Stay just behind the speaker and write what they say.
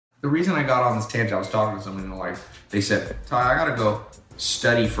the reason I got on this tangent, I was talking to someone, like, they said, Ty, I gotta go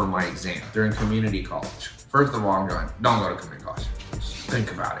study for my exam. They're in community college. First of all, I'm going, don't go to community college.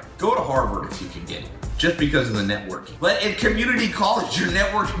 Think about it. Go to Harvard if you can get it, just because of the networking. But in community college, you're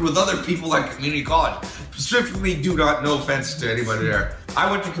networking with other people at community college. Specifically, no offense to anybody there.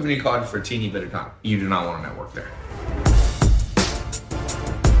 I went to community college for a teeny bit of time. You do not want to network there.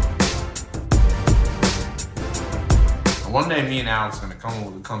 One day, me and Alex are gonna come up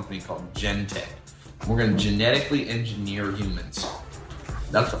with a company called GenTech. We're gonna genetically engineer humans.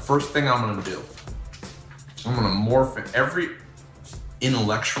 That's the first thing I'm gonna do. I'm gonna morph every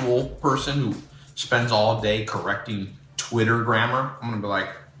intellectual person who spends all day correcting Twitter grammar. I'm gonna be like,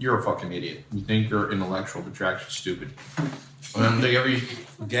 you're a fucking idiot. You think you're intellectual, but you're actually stupid. And I'm gonna take every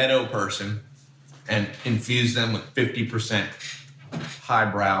ghetto person and infuse them with 50%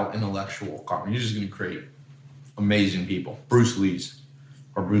 highbrow intellectual content. You're just gonna create amazing people. Bruce Lee's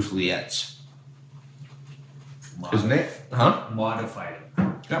or Bruce Liettes. Isn't it? Huh? Modified.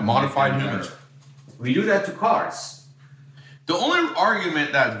 Yeah, modified humans. We do that to cars. The only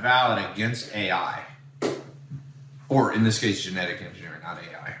argument that's valid against AI, or in this case genetic engineering, not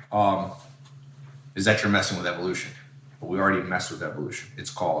AI, is that you're messing with evolution. But we already messed with evolution. It's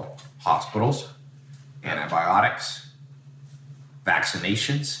called hospitals, antibiotics,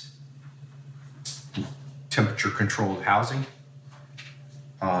 vaccinations, temperature controlled housing,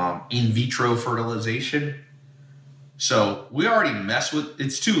 in vitro fertilization. So we already messed with,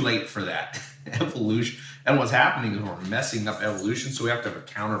 it's too late for that. Evolution. And what's happening is we're messing up evolution, so we have to have a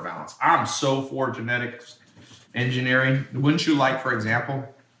counterbalance. I'm so for genetics engineering. Wouldn't you like, for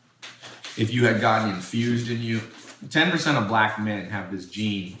example, if you had gotten infused in you, 10% of black men have this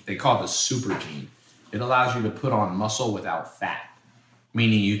gene, they call it the super gene. It allows you to put on muscle without fat,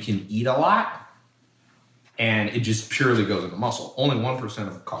 meaning you can eat a lot, and it just purely goes into muscle. Only 1%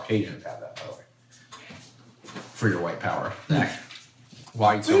 of Caucasians have that, by the way. For your white power. Zach,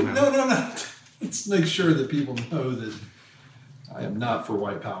 why you so mad? No. Let's make sure that people know that I am not for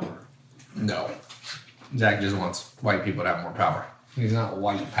white power. No. Zach just wants white people to have more power. He's not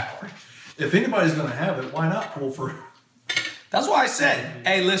white power. If anybody's going to have it, why not pull for... That's why I said,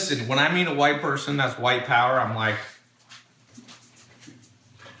 hey, listen, when I meet a white person that's white power, I'm like...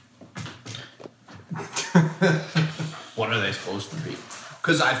 what are they supposed to be?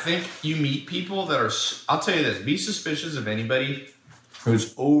 Because I think you meet people that are... I'll tell you this. Be suspicious of anybody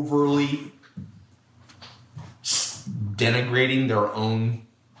who's overly denigrating their own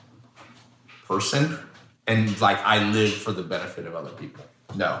person and like, I live for the benefit of other people.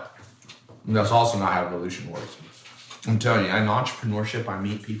 No. And that's also not how evolution works. I'm telling you, in entrepreneurship, I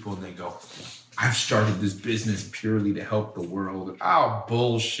meet people and they go, I've started this business purely to help the world. Oh,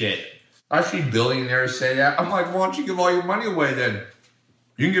 bullshit. I see billionaires say that. I'm like, why don't you give all your money away then?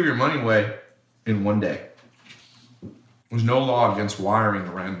 You can give your money away in one day. There's no law against wiring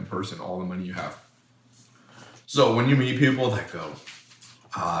a random person all the money you have. So when you meet people that go,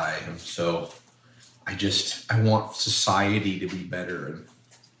 I want society to be better. And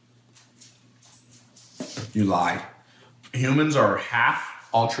you lie. Humans are half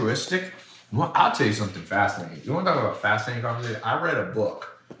altruistic. Well, I'll tell you something fascinating. You want to talk about fascinating conversation? I read a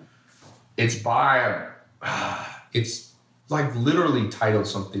book. It's by, it's like literally titled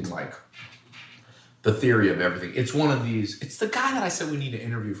something like The Theory of Everything. It's one of these, it's the guy that I said we need to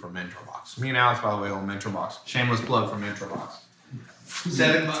interview for MentorBox. Me and Alex, by the way, own MentorBox. Shameless plug for MentorBox.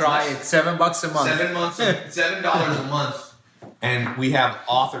 Try it. $7 a month. $7 a month. And we have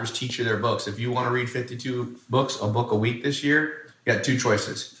authors teach you their books. If you want to read 52 books, a book a week this year, you got two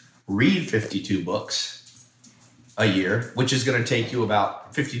choices. Read 52 books a year, which is going to take you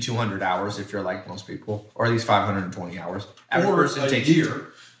about 5,200 hours if you're like most people, or at least 520 hours. Average person takes a year.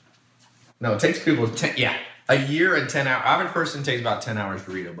 No, it takes people a year and 10 hours. Average person takes about 10 hours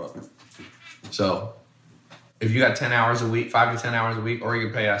to read a book. So if you got 10 hours a week, 5 to 10 hours a week, or you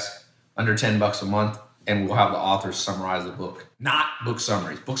can pay us under $10 a month, and we'll have the authors summarize the book. Not book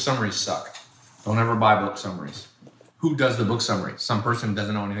summaries. Book summaries suck. Don't ever buy book summaries. Who does the book summary? Some person who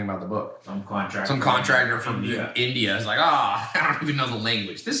doesn't know anything about the book. Some contractor from India is like, I don't even know the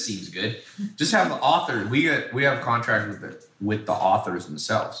language. This seems good. Just have the author. We have contracts with the authors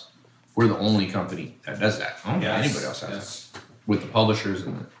themselves. We're the only company that does that. I don't think anybody else has that. With the publishers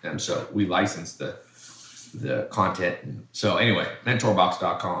and them. So we license the content. So anyway,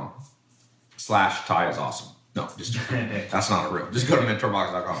 mentorbox.com/Ty is awesome. No, just that's not a real. Just go to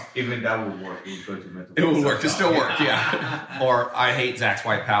mentorbox.com. Even that would work. You go to mentorbox.com. It would work. It still work, yeah. Or I hate Zach's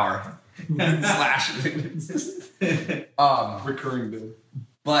white power. / Recurring bill.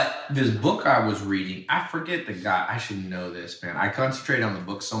 But this book I was reading, I forget the guy. I should know this, man. I concentrate on the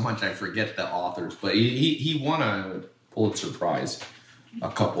book so much I forget the authors. But he won a Pulitzer Prize,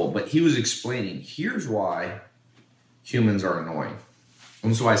 a couple. But he was explaining, here's why humans are annoying.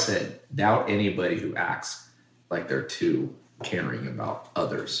 And so I said, doubt anybody who acts like they're too caring about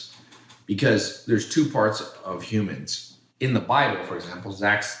others. Because there's two parts of humans. In the Bible, for example,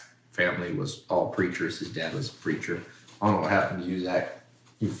 Zach's family was all preachers. His dad was a preacher. I don't know what happened to you, Zach.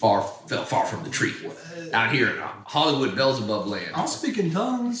 You fell far from the tree out here in Hollywood Beelzebub land. I'll speak in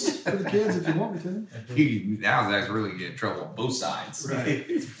tongues for the kids if you want me to. Now Zach's really getting in trouble on both sides. Right.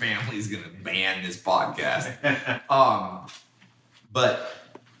 His family's gonna ban this podcast. But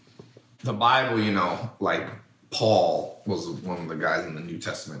the Bible, you know, like Paul was one of the guys in the New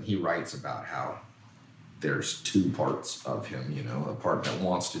Testament. He writes about how there's two parts of him, you know, a part that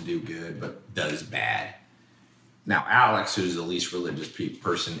wants to do good but does bad. Now, Alex, who's the least religious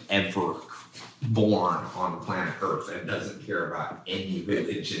person ever born on planet Earth and doesn't care about any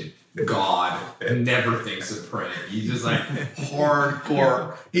religion, God, never thinks of praying. He's just like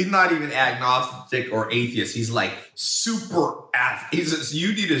hardcore. He's not even agnostic or atheist. He's like super He's just,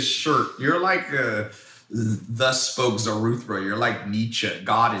 you need a shirt. You're like thus spoke Zarathustra. You're like Nietzsche.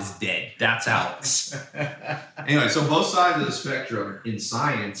 God is dead. That's Alex. Anyway, so both sides of the spectrum in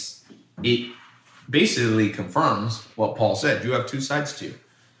science, it basically confirms what Paul said. You have two sides to you.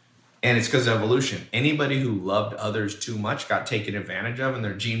 And it's because of evolution. Anybody who loved others too much got taken advantage of and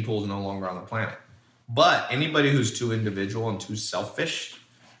their gene pool is no longer on the planet. But anybody who's too individual and too selfish,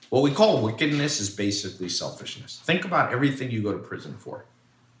 what we call wickedness is basically selfishness. Think about everything you go to prison for,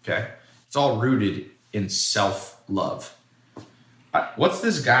 okay? It's all rooted in self-love. What's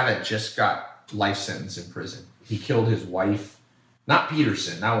this guy that just got life sentence in prison? He killed his wife. Not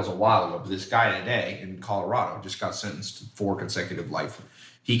Peterson, that was a while ago, but this guy today in Colorado just got sentenced to 4 consecutive life.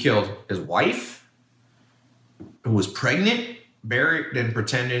 He killed his wife, who was pregnant, buried, and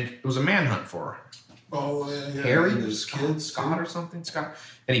pretended it was a manhunt for her. Oh, yeah. Harry, His kids, Scott or something, Scott.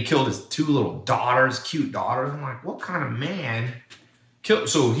 And he killed his 2 little daughters, cute daughters. I'm like, what kind of man kill?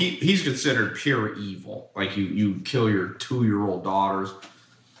 So he's considered pure evil. Like you kill your 2-year-old daughters,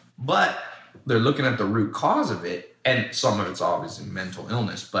 but they're looking at the root cause of it, and some of it's obviously mental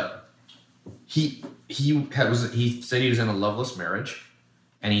illness. But he said he was in a loveless marriage,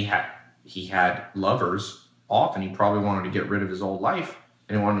 and he had lovers off, and he probably wanted to get rid of his old life,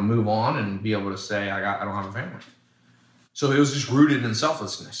 and he wanted to move on and be able to say, I don't have a family. So it was just rooted in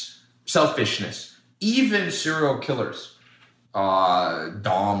selfishness. Even serial killers,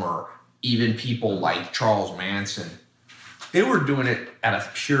 Dahmer, even people like Charles Manson, they were doing it at a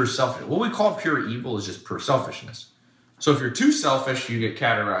pure selfish. What we call pure evil is just pure selfishness. So if you're too selfish, you get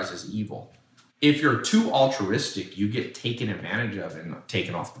categorized as evil. If you're too altruistic, you get taken advantage of and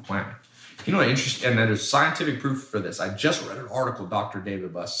taken off the planet. You know what interesting? And there's scientific proof for this. I just read an article Dr.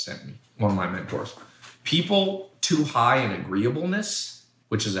 David Buss sent me, one of my mentors. People too high in agreeableness,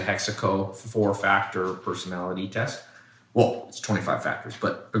 which is a Hexaco 4-factor personality test. Well, it's 25 factors,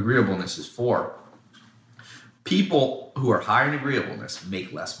 but agreeableness is 4. People who are high in agreeableness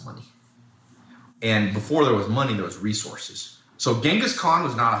make less money. And before there was money, there was resources. So Genghis Khan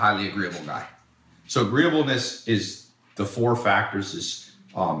was not a highly agreeable guy. So agreeableness is the 4 factors is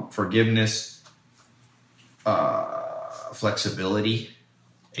forgiveness, flexibility,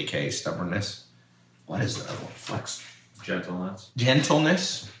 aka stubbornness. What is the other one?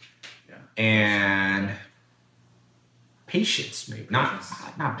 Gentleness. Yeah. And patience, maybe.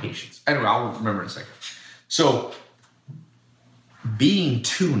 Not patience. Anyway, I'll remember in a second. So being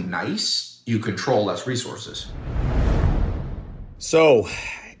too nice, you control less resources. So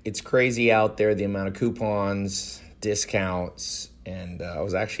it's crazy out there, the amount of coupons, discounts, and I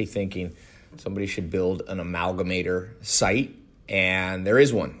was actually thinking somebody should build an amalgamator site, and there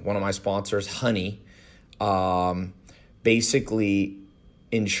is one. One of my sponsors, Honey, basically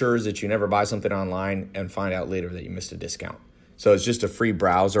ensures that you never buy something online and find out later that you missed a discount. So it's just a free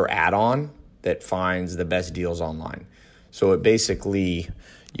browser add-on that finds the best deals online. So it basically,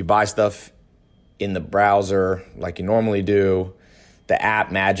 you buy stuff in the browser like you normally do. The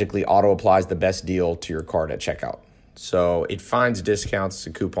app magically auto-applies the best deal to your cart at checkout. So it finds discounts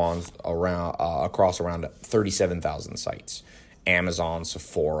and coupons around across around 37,000 sites. Amazon,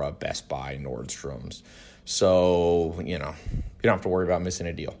 Sephora, Best Buy, Nordstrom's. So, you don't have to worry about missing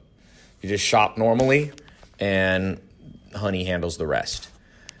a deal. You just shop normally, and Honey handles the rest.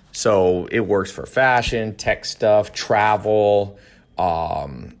 So it works for fashion, tech stuff, travel.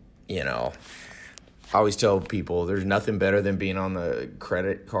 I always tell people there's nothing better than being on the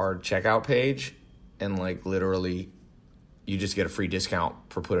credit card checkout page and like literally you just get a free discount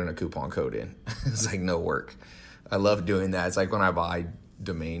for putting a coupon code in. It's like no work. I love doing that. It's like when I buy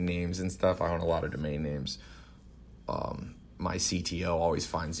domain names and stuff. I own a lot of domain names. My CTO always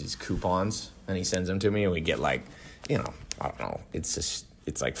finds these coupons and he sends them to me, and we get like, I don't know. It's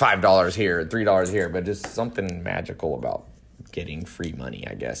like $5 here, $3 here, but just something magical about getting free money,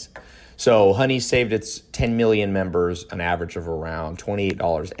 I guess. So Honey saved its 10 million members an average of around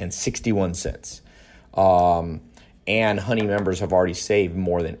 $28.61. And Honey members have already saved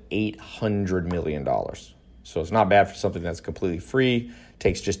more than $800 million. So it's not bad for something that's completely free.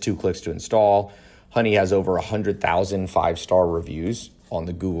 Takes just 2 clicks to install. Honey has over 100,000 5-star reviews on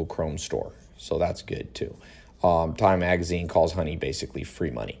the Google Chrome store. So that's good too. Time Magazine calls Honey basically free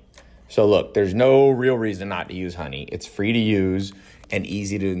money. So look, there's no real reason not to use Honey. It's free to use and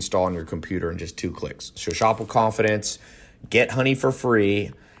easy to install on your computer in just 2 clicks. So shop with confidence. Get Honey for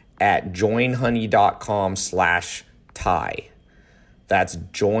free at joinhoney.com/Ty. That's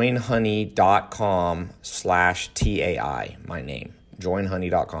joinhoney.com/TAI, my name.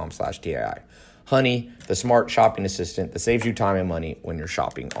 joinhoney.com/TAI. Honey, the smart shopping assistant that saves you time and money when you're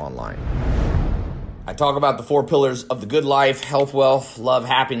shopping online. I talk about the 4 pillars of the good life: health, wealth, love,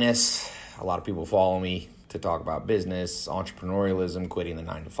 happiness. A lot of people follow me to talk about business, entrepreneurialism, quitting the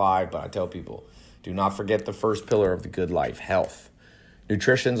 9-to-5, but I tell people, do not forget the first pillar of the good life: health.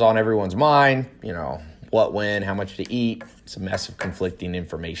 Nutrition's on everyone's mind, what, when, how much to eat. It's a mess of conflicting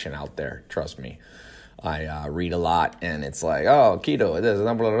information out there, trust me. I read a lot, and it's like, keto, this,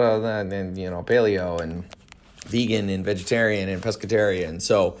 blah, blah, blah, and then, paleo, and vegan, and vegetarian, and pescatarian.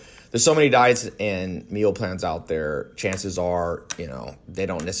 So there's so many diets and meal plans out there. Chances are, they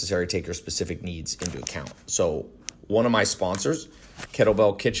don't necessarily take your specific needs into account. So one of my sponsors,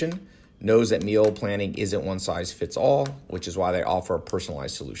 Kettlebell Kitchen, knows that meal planning isn't one size fits all, which is why they offer a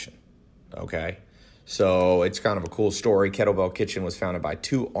personalized solution. Okay? So it's kind of a cool story. Kettlebell Kitchen was founded by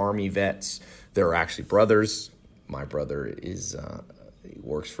 2 Army vets. They're actually brothers. My brother he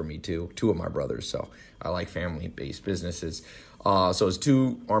works for me too. 2 of my brothers. So I like family-based businesses. So it's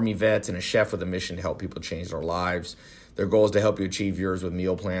 2 Army vets and a chef with a mission to help people change their lives. Their goal is to help you achieve yours with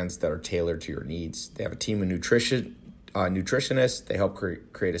meal plans that are tailored to your needs. They have a team of nutritionists. They help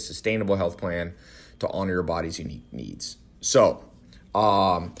create a sustainable health plan to honor your body's unique needs. So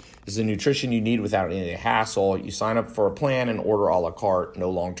this is the nutrition you need without any hassle. You sign up for a plan and order a la carte. No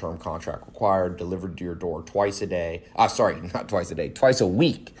long-term contract required. Delivered to your door twice a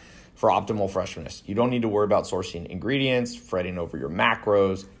week for optimal freshness. You don't need to worry about sourcing ingredients, fretting over your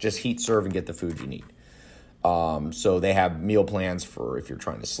macros. Just heat, serve, and get the food you need. So they have meal plans for if you're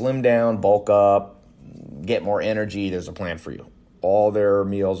trying to slim down, bulk up, get more energy. There's a plan for you. All their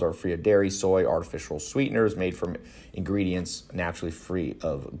meals are free of dairy, soy, artificial sweeteners, made from ingredients naturally free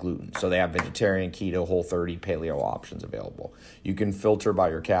of gluten. So they have vegetarian, keto, Whole30, paleo options available. You can filter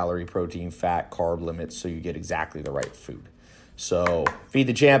by your calorie, protein, fat, carb limits so you get exactly the right food. So feed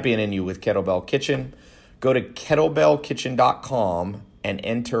the champion in you with Kettlebell Kitchen. Go to kettlebellkitchen.com and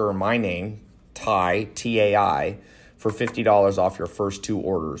enter my name, Ty, T-A-I, for $50 off your first 2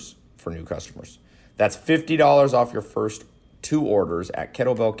 orders for new customers. That's $50 off your first 2 orders at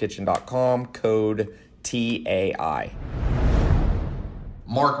kettlebellkitchen.com, code TAI.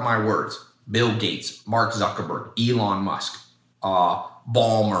 Mark my words, Bill Gates, Mark Zuckerberg, Elon Musk,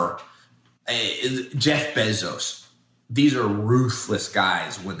 Ballmer, Jeff Bezos. These are ruthless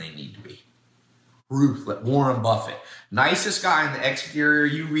guys when they need to be. Ruthless. Warren Buffett, nicest guy in the exterior.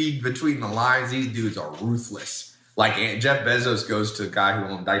 You read between the lines, these dudes are ruthless. Like Jeff Bezos goes to a guy who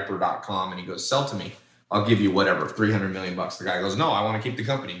owned diaper.com and he goes, sell to me. I'll give you whatever, $300 million. The guy goes, no, I want to keep the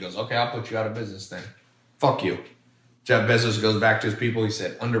company. He goes, okay, I'll put you out of business then. Fuck you. Jeff Bezos goes back to his people. He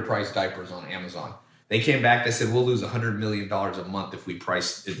said, underpriced diapers on Amazon. They came back. They said, we'll lose $100 million a month if we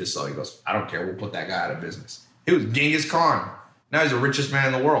price it this low. He goes, I don't care. We'll put that guy out of business. He was Genghis Khan. Now he's the richest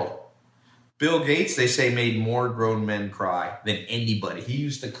man in the world. Bill Gates, they say, made more grown men cry than anybody. He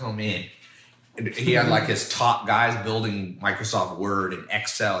used to come in. He had like his top guys building Microsoft Word and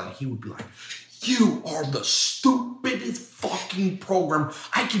Excel, and he would be like, you are the stupidest fucking program.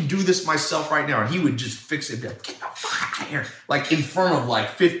 I can do this myself right now. And he would just fix it. Be like, get the fuck out of here. Like in front of like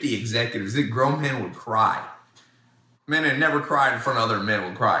 50 executives. The grown men would cry. Men had never cried in front of other men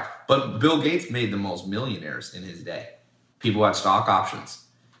would cry. But Bill Gates made the most millionaires in his day. People had stock options.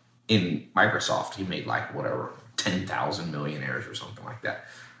 In Microsoft, he made like whatever, 10,000 millionaires or something like that.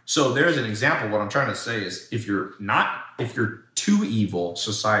 So there's an example. What I'm trying to say is if you're too evil,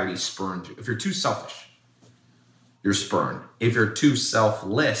 society spurns you. If you're too selfish, you're spurned. If you're too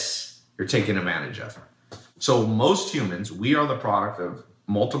selfless, you're taken advantage of. So most humans, we are the product of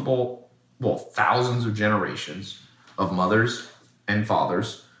thousands of generations of mothers and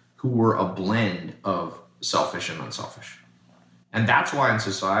fathers who were a blend of selfish and unselfish. And that's why in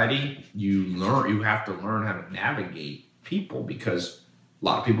society, you have to learn how to navigate people, because a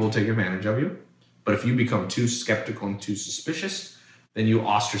lot of people will take advantage of you. But if you become too skeptical and too suspicious, then you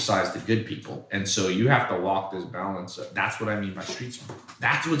ostracize the good people. And so you have to walk this balance. That's what I mean by street smart.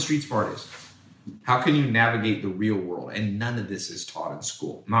 That's what street smart is. How can you navigate the real world? And none of this is taught in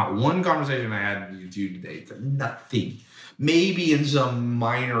school. Not one conversation I had with you today. Nothing. Maybe in some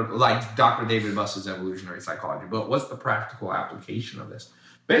minor, like Dr. David Buss's evolutionary psychology. But what's the practical application of this?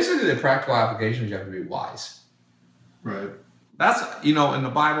 Basically, the practical application is you have to be wise. Right. That's, in the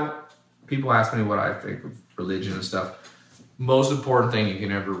Bible, people ask me what I think of religion and stuff. Most important thing you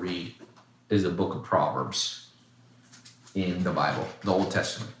can ever read is the book of Proverbs in the Bible, the Old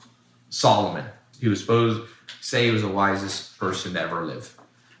Testament. Solomon, he was supposed to say he was the wisest person to ever live.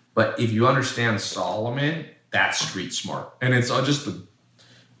 But if you understand Solomon, that's street smart. And it's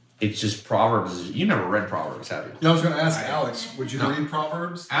just Proverbs. You never read Proverbs, have you? I was going to ask Alex, would you read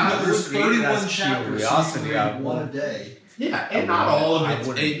Proverbs? There's 31 chapters. Curiosity. One a day. Yeah, and not all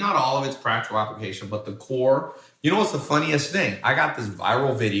of it's practical application, but the core. You know what's the funniest thing? I got this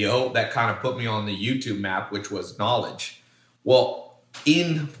viral video that kind of put me on the YouTube map, which was knowledge. Well,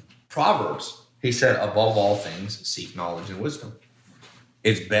 in Proverbs, he said, above all things, seek knowledge and wisdom.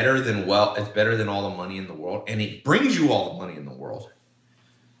 It's better than all the money in the world, and it brings you all the money in the world.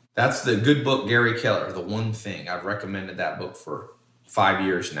 That's the good book, Gary Keller, The One Thing. I've recommended that book for 5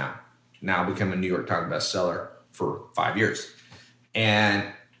 years now. Now become a New York Times bestseller for 5 years. And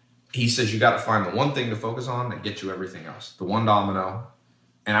he says you got to find the one thing to focus on that gets you everything else. The one domino.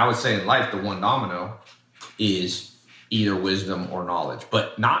 And I would say in life, the one domino is either wisdom or knowledge,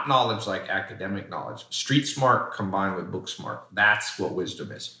 but not knowledge like academic knowledge. Street smart combined with book smart. That's what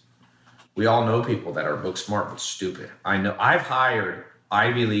wisdom is. We all know people that are book smart but stupid. I know I've hired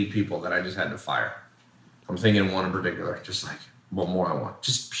Ivy League people that I just had to fire. I'm thinking one in particular, just like, well, more than one.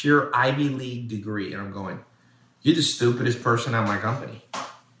 Just pure Ivy League degree. And I'm going, you're the stupidest person at my company.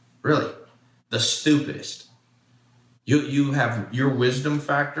 Really. The stupidest. You have your wisdom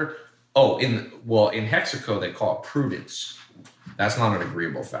factor. Oh, in Hexaco, they call it prudence. That's not an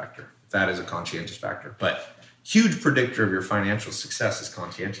agreeable factor. That is a conscientious factor. But huge predictor of your financial success is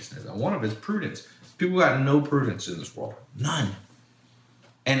conscientiousness. And one of it is prudence. People got no prudence in this world. None.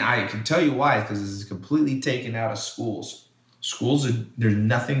 And I can tell you why, because this is completely taken out of schools. There's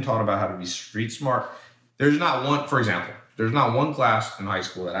nothing taught about how to be street smart. There's not one class in high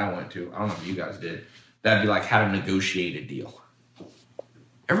school that I went to, I don't know if you guys did, that'd be like how to negotiate a deal.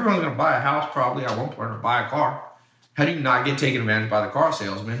 Everyone's going to buy a house probably at one point or buy a car. How do you not get taken advantage by the car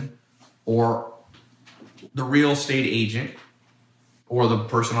salesman or the real estate agent or the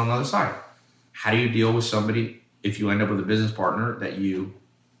person on the other side? How do you deal with somebody if you end up with a business partner that you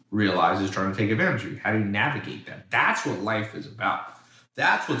realize is trying to take advantage of you? How do you navigate that? That's what life is about.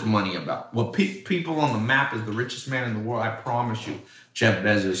 That's what's money about. What people on the map is the richest man in the world. I promise you, Jeff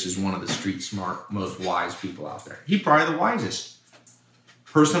Bezos is one of the street smart, most wise people out there. He's probably the wisest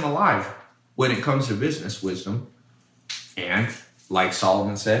person alive when it comes to business wisdom. And like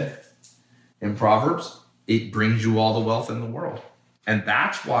Solomon said in Proverbs, it brings you all the wealth in the world. And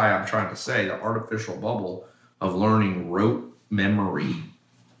that's why I'm trying to say the artificial bubble of learning rote memory.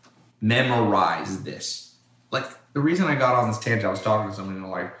 Memorize this. Like the reason I got on this tangent, I was talking to somebody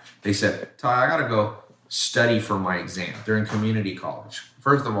and they said, Ty, I got to go study for my exam during community college.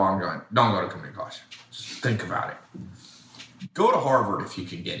 First of all, I'm going, don't go to community college. Just think about it. Go to Harvard if you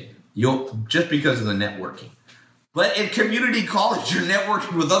can get in. Just because of the networking. But at community college, you're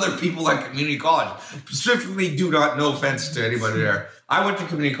networking with other people at community college. Specifically, no offense to anybody there. I went to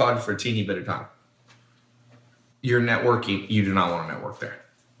community college for a teeny bit of time. You're networking. You do not want to network there.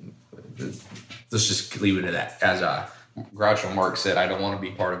 Let's just leave it at that. As Groucho Marx said, I don't want to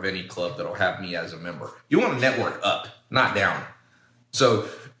be part of any club that'll have me as a member. You want to network up, not down. So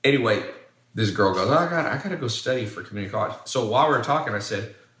anyway, this girl goes, I got to go study for community college. So while we were talking, I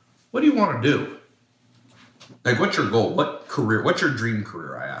said, what do you want to do? Like, what's your goal? What career? What's your dream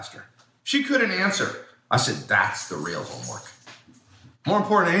career? I asked her. She couldn't answer. I said, that's the real homework. More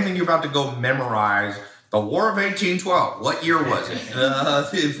important than anything, you're about to go memorize the War of 1812. What year was it?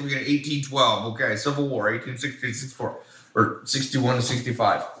 1812. Okay, Civil War, 1864. Or 61 to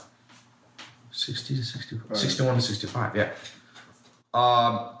 65. 60 to 65. 61 to 65, yeah.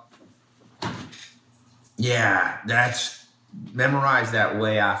 Yeah, that's memorize that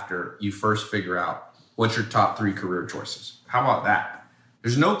way after you first figure out what's your top 3 career choices. How about that?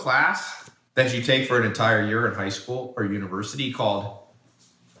 There's no class that you take for an entire year in high school or university called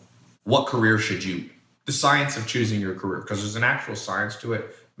what career should you the science of choosing your career, because there's an actual science to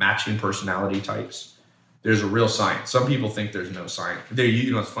it, matching personality types. There's a real science. Some people think there's no science.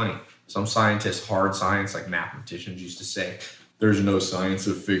 It's funny. Some scientists, hard science, like mathematicians used to say, there's no science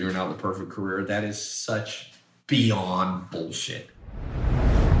of figuring out the perfect career. That is such beyond bullshit.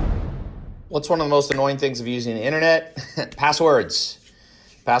 What's one of the most annoying things of using the internet? Passwords.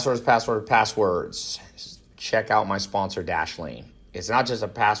 Passwords. Check out my sponsor, Dashlane. It's not just a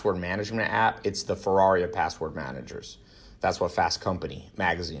password management app, it's the Ferrari of password managers. That's what Fast Company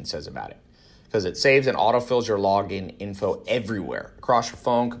magazine says about it. Because it saves and autofills your login info everywhere, across your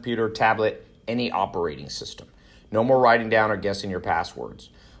phone, computer, tablet, any operating system. No more writing down or guessing your passwords.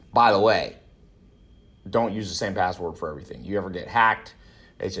 By the way, don't use the same password for everything. You ever get hacked?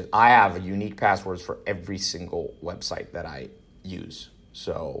 It's just, I have unique passwords for every single website that I use.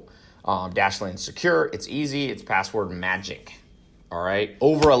 So Dashlane's secure, it's easy, it's password magic. All right,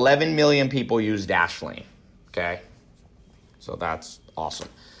 over 11 million people use Dashlane. Okay, so that's awesome.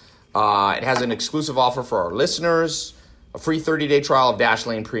 It has an exclusive offer for our listeners, a free 30-day trial of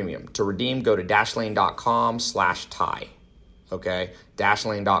Dashlane Premium. To redeem, go to dashlane.com/tie. Okay,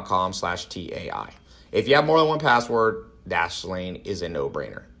 dashlane.com/TAI. If you have more than one password, Dashlane is a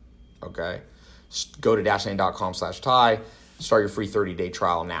no-brainer. Okay, go to dashlane.com/tie. Start your free 30-day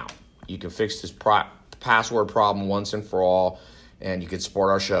trial now. You can fix this password problem once and for all, and you can support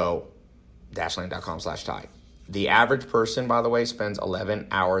our show, dashlane.com/tie. The average person, by the way, spends 11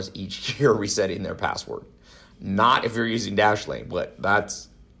 hours each year resetting their password. Not if you're using Dashlane, but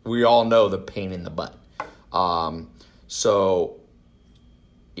we all know the pain in the butt.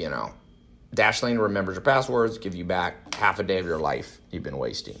 Dashlane remembers your passwords, give you back half a day of your life you've been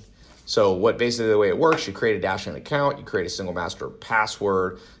wasting. So basically the way it works, you create a Dashlane account, you create a single master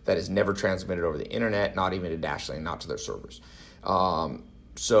password that is never transmitted over the internet, not even to Dashlane, not to their servers.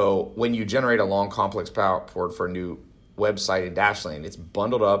 So when you generate a long, complex password for a new website in Dashlane, it's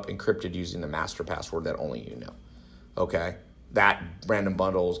bundled up, encrypted using the master password that only you know. Okay? That random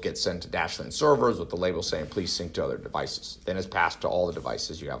bundles get sent to Dashlane servers with the label saying, please sync to other devices. Then it's passed to all the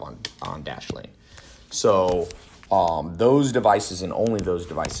devices you have on Dashlane. So those devices and only those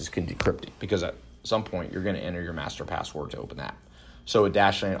devices can decrypt it, because at some point you're going to enter your master password to open that. So with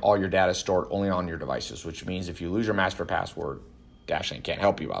Dashlane, all your data is stored only on your devices, which means if you lose your master password, Dashlane can't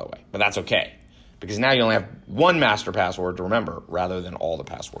help you, by the way. But that's okay, because now you only have one master password to remember rather than all the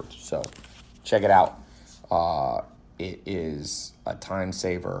passwords. So check it out. It is a time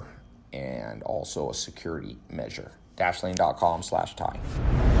saver and also a security measure. Dashlane.com/tie.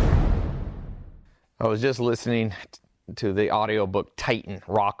 I was just listening to the audiobook Titan,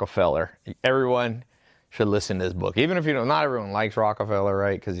 Rockefeller. Everyone should listen to this book. Even if not everyone likes Rockefeller,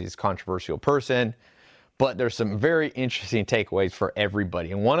 right? Because he's a controversial person. But there's some very interesting takeaways for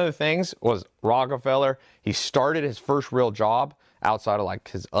everybody. And one of the things was Rockefeller, he started his first real job outside of like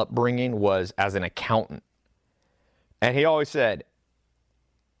his upbringing was as an accountant. And he always said,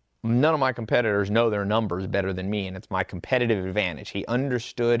 none of my competitors know their numbers better than me, and it's my competitive advantage. He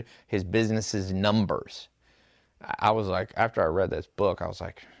understood his business's numbers. I was like, after I read this book, I was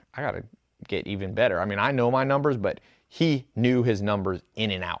like, I got to get even better. I mean, I know my numbers, but he knew his numbers in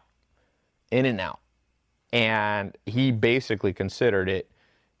and out. And he basically considered it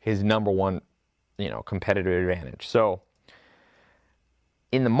his number one, competitive advantage. So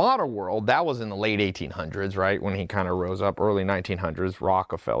in the modern world, that was in the late 1800s, right? When he kind of rose up, early 1900s,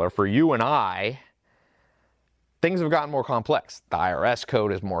 Rockefeller. For you and I, things have gotten more complex. The IRS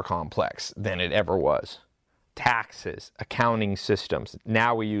code is more complex than it ever was. Taxes, accounting systems.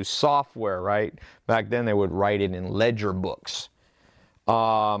 Now we use software, right? Back then they would write it in ledger books.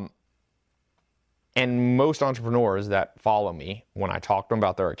 And most entrepreneurs that follow me, when I talk to them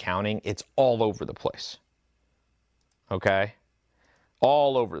about their accounting, it's all over the place. Okay?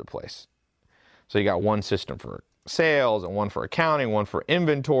 All over the place. So you got one system for sales and one for accounting, one for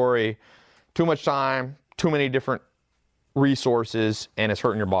inventory. Too much time, too many different resources, and it's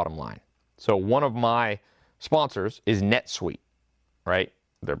hurting your bottom line. So one of my sponsors is NetSuite, right?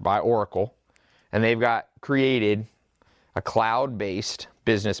 They're by Oracle, and they've got created a cloud-based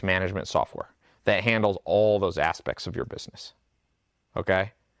business management software that handles all those aspects of your business.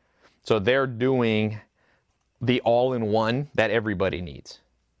 Okay? So they're doing the all-in-one that everybody needs.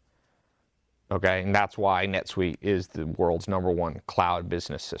 Okay? And that's why NetSuite is the world's #1 cloud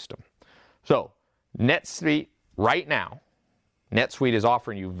business system. So NetSuite, right now, NetSuite is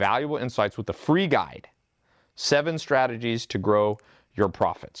offering you valuable insights with the free guide, 7 strategies to grow your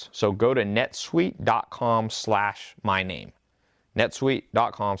profits. So go to netsuite.com/myname.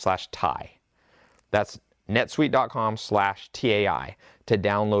 netsuite.com/tie. That's netsuite.com/TAI to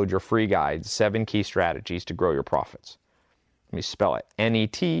download your free guide, 7 Key Strategies to Grow Your Profits. Let me spell it.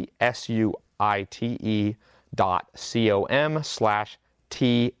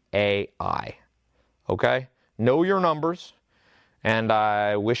 netsuite.com/TAI. Okay? Know your numbers, and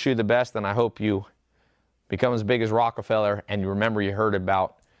I wish you the best, and I hope you become as big as Rockefeller, and you remember you heard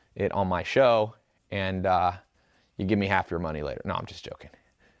about it on my show, and you give me half your money later. No, I'm just joking.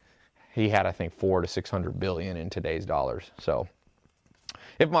 He had, I think, 400 to 600 billion in today's dollars. So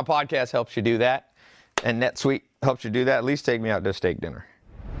if my podcast helps you do that, and NetSuite helps you do that, at least take me out to a steak dinner.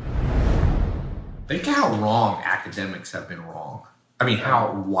 Think how wrong academics have been wrong. I mean,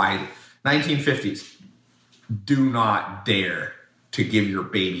 how wide. 1950s. Do not dare to give your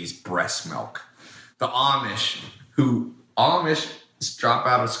babies breast milk. The Amish drop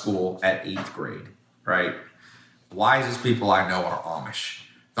out of school at 8th grade, right? Wisest people I know are Amish.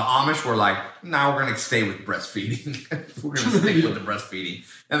 The Amish were like, nah, we're going to stay with breastfeeding. We're going to stick with the breastfeeding.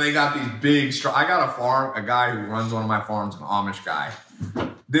 And they got these big, I got a farm, a guy who runs one of my farms, an Amish guy.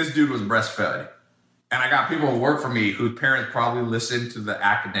 This dude was breastfed. And I got people who work for me whose parents probably listen to the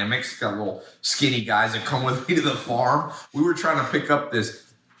academics. Got little skinny guys that come with me to the farm. We were trying to pick up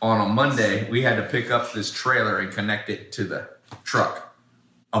this, on a Monday, we had to pick up this trailer and connect it to the truck.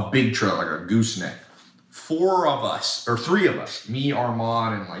 A big trailer, like a gooseneck. 4 of us, or 3 of us, me,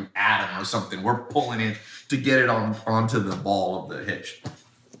 Armand, and like Adam or something, we're pulling in to get it onto the ball of the hitch.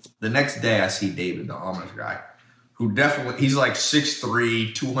 The next day I see David, the Amish guy, who definitely, he's like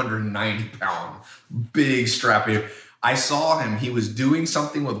 6'3", 290 pound, big strappy. I saw him, he was doing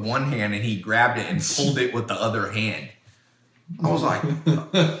something with one hand and he grabbed it and pulled it with the other hand. I was like,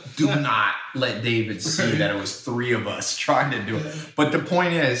 do not let David see that it was 3 of us trying to do it. But the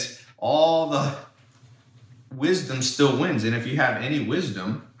point is, all the wisdom still wins. And if you have any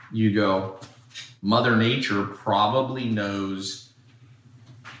wisdom, you go, Mother Nature probably knows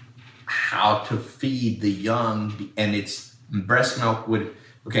how to feed the young, and it's breast milk would,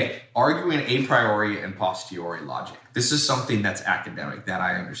 okay, arguing a priori and posteriori logic. This is something that's academic that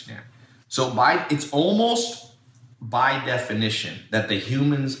I understand. So it's almost by definition that the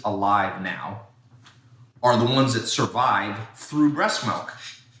humans alive now are the ones that survived through breast milk.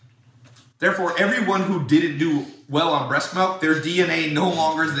 Therefore, everyone who didn't do well on breast milk, their DNA no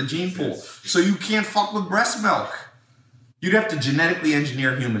longer is the gene pool. So you can't fuck with breast milk. You'd have to genetically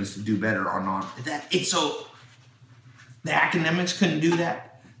engineer humans to do better on that. It's so the academics couldn't do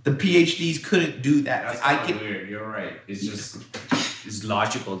that. The PhDs couldn't do that. That's weird. You're right. It's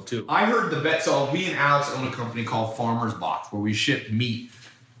logical too. I heard the bet. So me and Alex own a company called Farmer's Box, where we ship meat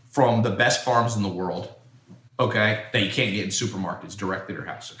from the best farms in the world. Okay, that you can't get in supermarkets directly to your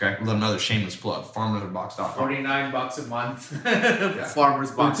house. Okay, another shameless plug. FarmersBox.com. $49 a month. Yeah.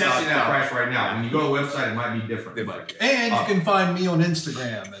 FarmersBox.com. We're testing that price right now. When you go to the website, it might be different. And you can find me on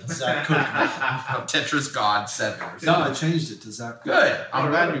Instagram at Zach Cookman. Tetris God 7. No, I changed it to Zach Cookman. Good. I'm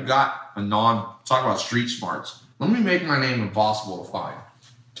glad you got a talk about street smarts. Let me make my name impossible to find.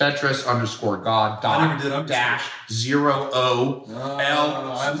 Tetris_God I never did dash 0 O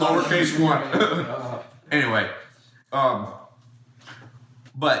L lowercase 1. Anyway,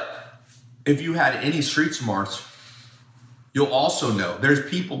 but if you had any street smarts, you'll also know there's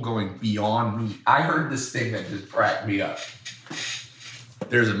people going beyond meat. I heard this thing that just cracked me up.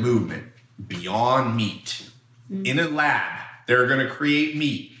 There's a movement beyond meat. In a lab, they're going to create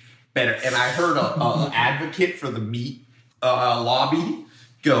meat better. And I heard an advocate for the meat lobby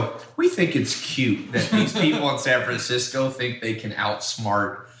go, we think it's cute that these people in San Francisco think they can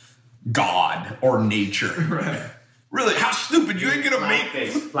outsmart God or nature. Right. Really? How stupid? You ain't gonna make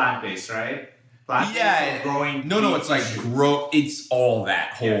plant-based, right? Plant-based growing. No, it's like it's all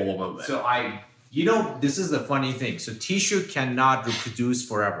that whole of it. So this is the funny thing. So tissue cannot reproduce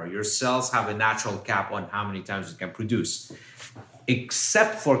forever. Your cells have a natural cap on how many times it can produce,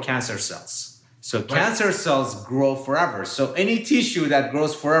 except for cancer cells. So cancer cells grow forever. So any tissue that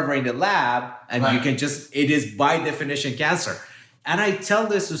grows forever in the lab, and you can it is by definition cancer. And I tell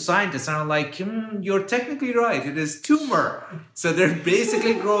this to scientists, and I'm like, you're technically right. It is tumor. So they're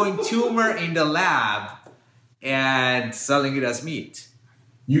basically growing tumor in the lab and selling it as meat.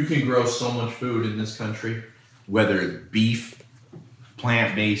 You can grow so much food in this country, whether it's beef,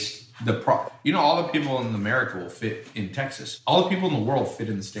 plant-based. All the people in America will fit in Texas. All the people in the world fit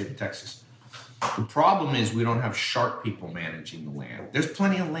in the state of Texas. The problem is we don't have sharp people managing the land. There's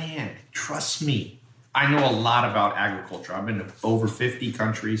plenty of land. Trust me. I know a lot about agriculture. I've been to over 50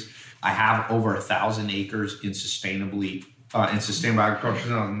 countries. I have over 1,000 acres in sustainable agriculture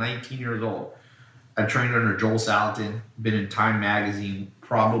since I was 19 years old. I trained under Joel Salatin, been in Time Magazine,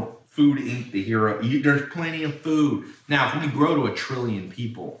 probably Food Inc., the hero. There's plenty of food. Now, if we grow to 1 trillion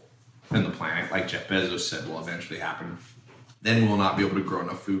people in the planet, like Jeff Bezos said will eventually happen, then we'll not be able to grow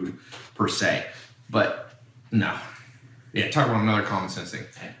enough food per se. But no. Yeah, talk about another common sense thing.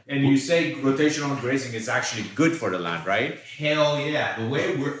 And you say rotational grazing is actually good for the land, right? Hell yeah. The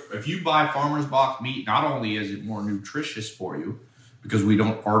way if you buy farmer's box meat, not only is it more nutritious for you, because we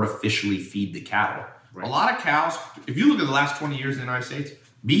don't artificially feed the cattle. Right. A lot of cows, if you look at the last 20 years in the United States,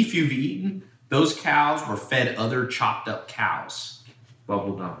 beef you've eaten, those cows were fed other chopped up cows.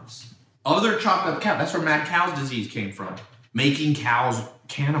 Bubble gums. Other chopped up cows. That's where mad cow's disease came from. Making cows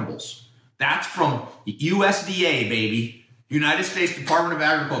cannibals. That's from USDA, baby. United States Department of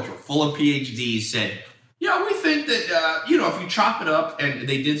Agriculture, full of PhDs, said, yeah, we think that, if you chop it up and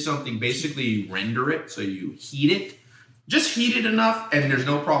they did something, basically you render it, so you heat it, just heat it enough and there's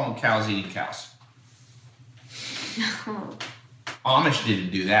no problem with cows eating cows. Amish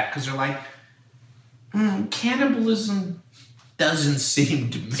didn't do that because they're like, cannibalism doesn't seem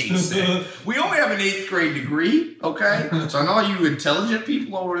to make sense. We only have an 8th grade degree, okay? So I know all you intelligent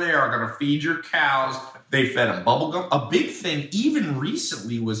people over there are going to feed your cows. They fed them bubblegum. A big thing, even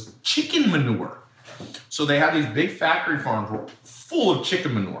recently, was chicken manure. So they had these big factory farms full of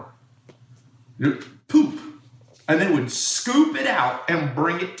chicken manure. Poop. And they would scoop it out and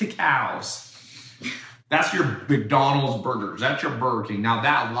bring it to cows. That's your McDonald's burgers. That's your Burger King. Now,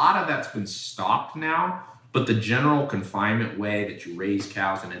 a lot of that's been stopped now, but the general confinement way that you raise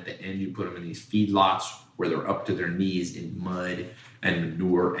cows and at the end you put them in these feedlots where they're up to their knees in mud and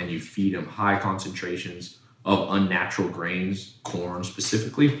manure, and you feed them high concentrations of unnatural grains, corn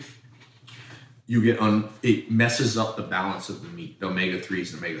specifically, you get it messes up the balance of the meat, the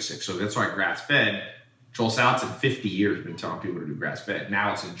omega-3s and omega-6. So that's why grass-fed, Joel Salatin 50 years been telling people to do grass-fed.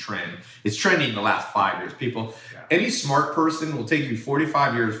 Now it's in trend. It's trending in the last 5 years. People, any smart person will take you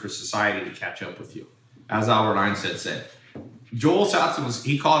 45 years for society to catch up with you. As Albert Einstein said, Joel Salatin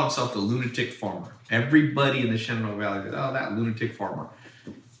he called himself the lunatic farmer. Everybody in the Shenandoah Valley goes, oh, that lunatic farmer.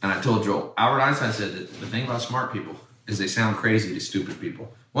 And I told Joel, Albert Einstein said that the thing about smart people is they sound crazy to stupid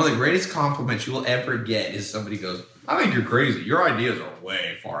people. One of the greatest compliments you will ever get is somebody goes, I think you're crazy. Your ideas are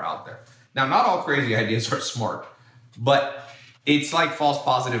way far out there. Now, not all crazy ideas are smart, but it's like false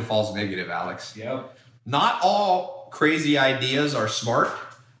positive, false negative, Alex. Yep. Not all crazy ideas are smart,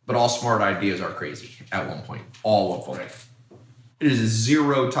 but all smart ideas are crazy at one point. All of them. It is a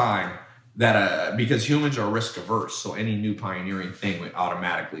zero time that because humans are risk averse, so any new pioneering thing we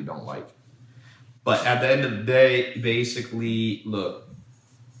automatically don't like. But at the end of the day, basically, look,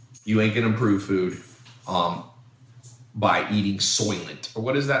 you ain't gonna improve food by eating Soylent. Or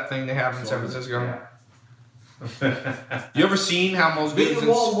what is that thing they have in San Francisco? Yeah. You ever seen how most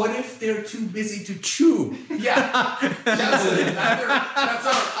well, what if they're too busy to chew? Yeah. That's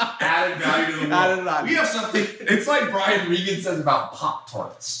our added value to the world. We have something. It's like Brian Regan says about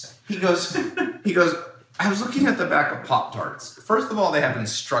Pop-Tarts. He goes, I was looking at the back of Pop-Tarts. First of all, they have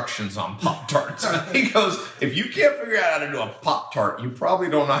instructions on Pop-Tarts. He goes, if you can't figure out how to do a Pop-Tart, you probably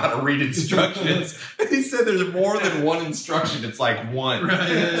don't know how to read instructions. He said there's more than one instruction. It's like one,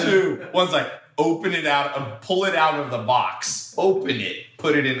 two. One's like, open it out, pull it out of the box, open it,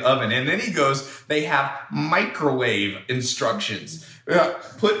 put it in oven. And then he goes, they have microwave instructions.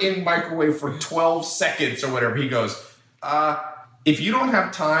 Put in microwave for 12 seconds or whatever. He goes, if you don't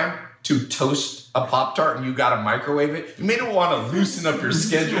have time to toast a Pop-Tart and you got to microwave it, you may not want to loosen up your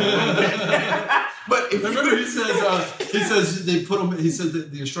schedule a little bit. But if remember, he says they put them. He said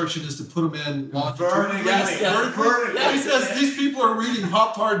that the instruction is to put them in vertical. Vertical. Yeah, he says these people are reading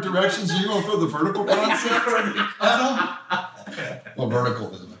Pop-Tart directions. You're going to throw the vertical concept on them? Well,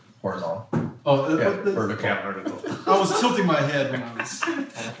 vertical is horizontal. Oh, yeah, vertical. I was tilting my head when I was.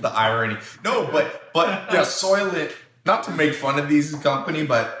 The irony. No, but yeah, Soylent. Not to make fun of these company,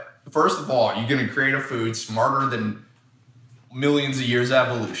 but first of all, you're going to create a food smarter than millions of years of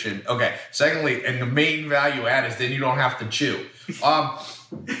evolution. Okay. Secondly, and the main value add is then you don't have to chew.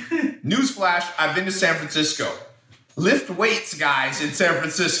 Newsflash, I've been to San Francisco. Lift weights, guys, in San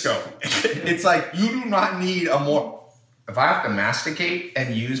Francisco. It's like you do not need a more... If I have to masticate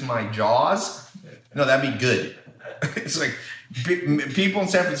and use my jaws, no, that'd be good. It's like people in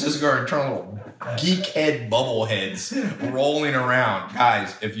San Francisco are turning little geek head bubble heads rolling around.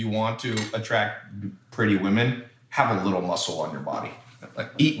 Guys, if you want to attract pretty women, have a little muscle on your body. Like,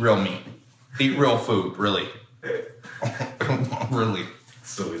 eat real meat. Eat real food, really. Really.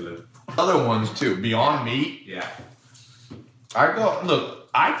 So we live. Other ones too, beyond meat. Yeah.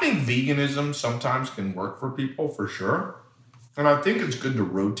 I think veganism sometimes can work for people for sure. And I think it's good to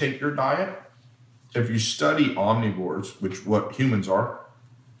rotate your diet. If you study omnivores, which what humans are,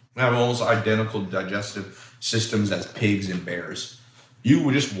 have almost identical digestive systems as pigs and bears. You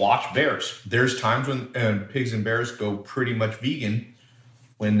would just watch bears. There's times when pigs and bears go pretty much vegan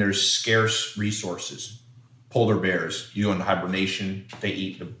when there's scarce resources. Polar bears, you go into hibernation, they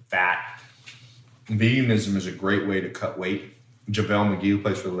eat the fat. Veganism is a great way to cut weight. JaVale McGee, who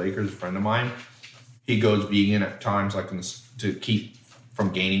plays for the Lakers, a friend of mine, he goes vegan at times like to keep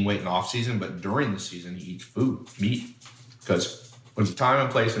from gaining weight in off season, but during the season he eats meat, because there's a time and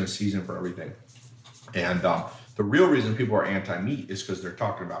place and a season for everything. And the real reason people are anti-meat is because they're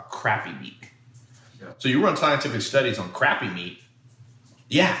talking about crappy meat. Yeah. So you run scientific studies on crappy meat.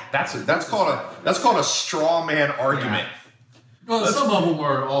 Yeah, that's called a straw man argument. Yeah. Well, some of them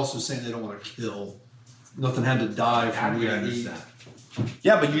are also saying they don't want to kill. Nothing had to die for me to eat.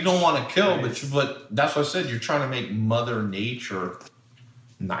 Yeah, but you don't want to kill, but that's what I said. You're trying to make Mother Nature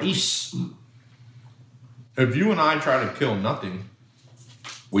nice. If you and I try to kill nothing,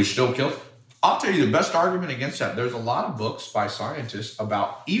 we still kill. I'll tell you the best argument against that. There's a lot of books by scientists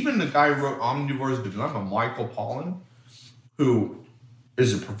about, even the guy who wrote Omnivore's Dilemma, Michael Pollan, who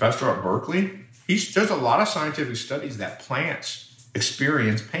is a professor at Berkeley. There's a lot of scientific studies that plants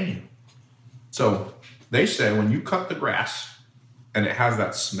experience pain. So they say when you cut the grass and it has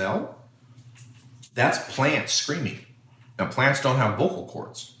that smell, that's plants screaming. Now, plants don't have vocal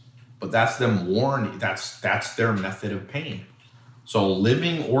cords, but that's them warning. That's their method of pain. So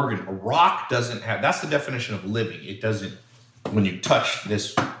living organ, a rock doesn't have, that's the definition of living. It doesn't, when you touch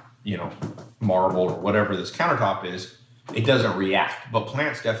this, marble or whatever this countertop is, it doesn't react, but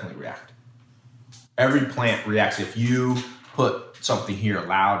plants definitely react. Every plant reacts. If you put something here,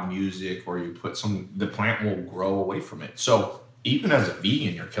 loud music, or you put the plant will grow away from it. So even as a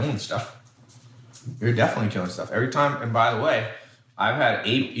vegan, you're killing stuff. You're definitely killing stuff every time. And by the way,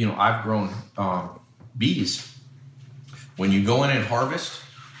 I've grown bees. When you go in and harvest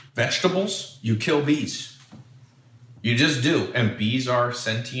vegetables, you kill bees. You just do. And bees are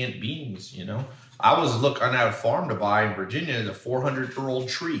sentient beings, I was looking at a farm to buy in Virginia, a 400-year-old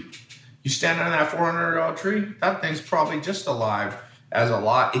tree. You stand on that 400-year-old tree, that thing's probably just alive as a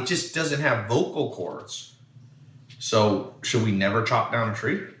lot. It just doesn't have vocal cords. So should we never chop down a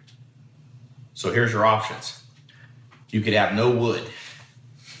tree? So here's your options. You could have no wood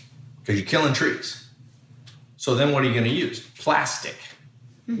because you're killing trees. So then what are you going to use? Plastic.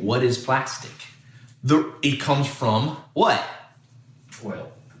 What is plastic? It comes from what?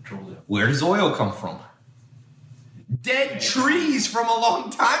 Oil. Petroleum. Where does oil come from? Dead trees from a long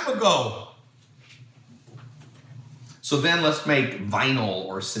time ago. So then let's make vinyl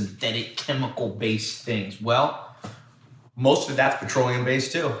or synthetic chemical-based things. Well, most of that's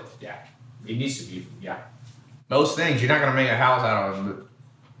petroleum-based too. Yeah, it needs to be, Most things. You're not going to make a house out of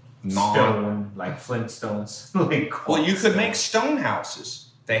stone, like Flintstones. Well, you could make stone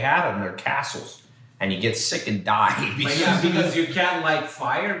houses. They had them. They're castles. And you get sick and die. Because you can't light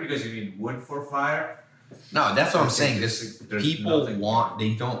fire because you need wood for fire. No, that's what I'm saying. The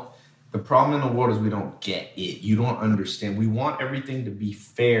problem in the world is we don't get it. You don't understand. We want everything to be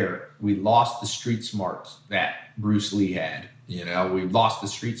fair. We lost the street smarts that Bruce Lee had. We lost the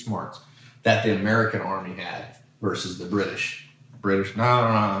street smarts that the American army had versus the British.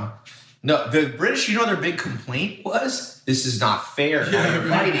 No, the British, their big complaint was, this is not fair. You're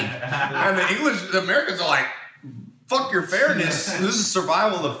fighting. And the Americans are like, fuck your fairness. This is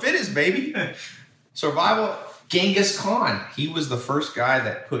survival of the fittest, baby. Survival. Genghis Khan, he was the first guy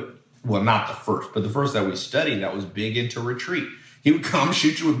that not the first, but the first that we studied that was big into retreat. He would come,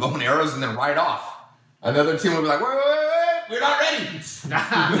 shoot you with bow and arrows, and then ride off. Another team would be like, wait, we're not ready.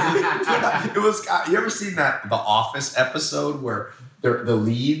 You ever seen The Office episode where the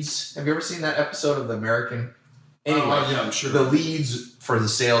leads? Have you ever seen that episode of The American? Anyway, yeah, I'm sure. The leads for the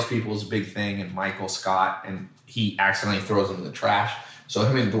salespeople is a big thing, and Michael Scott, and he accidentally throws them in the trash. So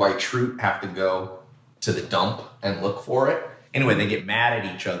him and Dwight Schrute have to go to the dump and look for it. Anyway, they get mad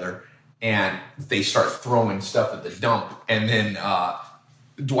at each other, and they start throwing stuff at the dump, and then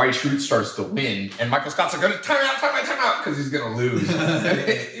Dwight Schrute starts to win, and Michael Scott's like, time out, because he's going to lose.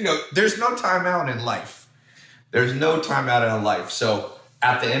 There's no timeout in life. There's no timeout in life. So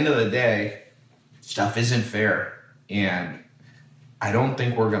at the end of the day, stuff isn't fair, and I don't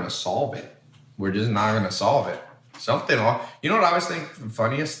think we're going to solve it. We're just not going to solve it. What I always think the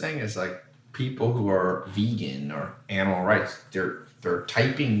funniest thing is like people who are vegan or animal rights, they're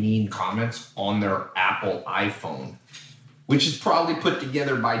typing mean comments on their Apple iPhone, which is probably put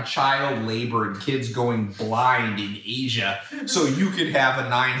together by child labor and kids going blind in Asia, so you could have a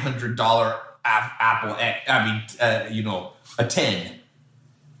 $900 Apple, a 10.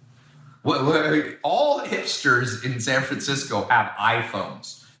 All hipsters in San Francisco have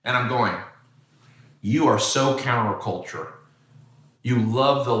iPhones. And I'm going, you are so counterculture. You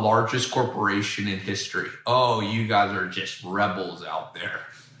love the largest corporation in history. Oh, you guys are just rebels out there.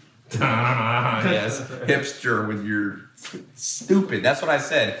 Yes, hipster with your stupid. That's what I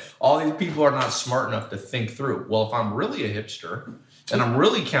said. All these people are not smart enough to think through. Well, if I'm really a hipster and I'm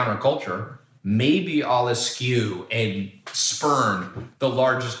really counterculture, maybe I'll eschew and spurn the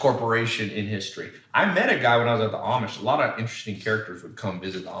largest corporation in history. I met a guy when I was at the Amish. A lot of interesting characters would come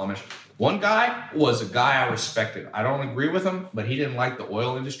visit the Amish. One guy was a guy I respected. I don't agree with him, but he didn't like the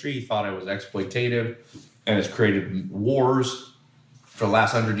oil industry. He thought it was exploitative and has created wars for the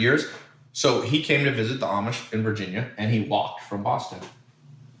last 100 years. So he came to visit the Amish in Virginia, and he walked from Boston.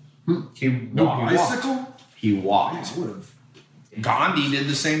 He bicycle? He walked. I would have. Gandhi did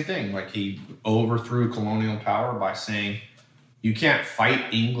the same thing. Like, he overthrew colonial power by saying you can't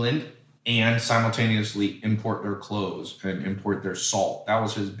fight England and simultaneously import their clothes and import their salt. That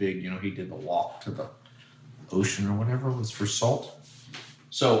was his big, he did the walk to the ocean or whatever it was for salt.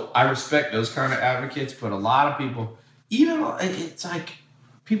 So I respect those kind of advocates, but a lot of people, it's like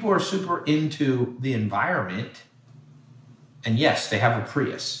people are super into the environment. And yes, they have a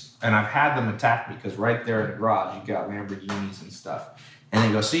Prius. And I've had them attack me because right there in the garage, you got Lamborghinis and stuff. And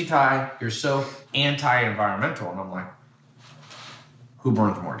they go, see, Ty, you're so anti-environmental. And I'm like, who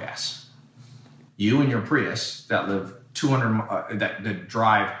burns more gas? You and your Prius that live 200, that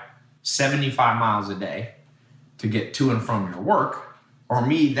drive 75 miles a day to get to and from your work, or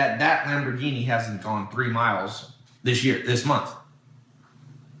me that Lamborghini hasn't gone 3 miles this month.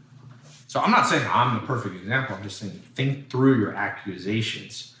 So I'm not saying I'm the perfect example. I'm just saying think through your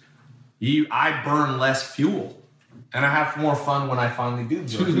accusations. I burn less fuel, and I have more fun when I finally do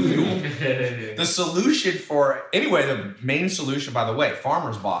burn fuel. The solution the main solution, by the way,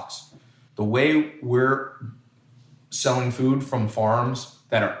 Farmer's Box. The way we're selling food from farms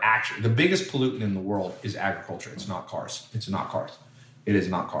that are actually, the biggest pollutant in the world is agriculture. It's not cars. It is not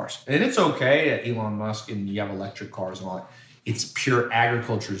cars. And it's okay that Elon Musk and you have electric cars and all that. It's pure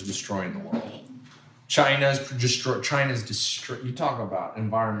agriculture is destroying the world. China's destroyed. You talk about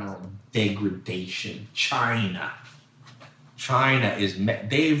environmental degradation. China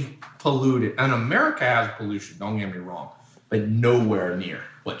they've polluted, and America has pollution, don't get me wrong, but nowhere near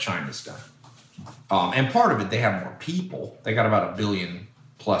what China's done. And part of it, they have more people. They got about 1 billion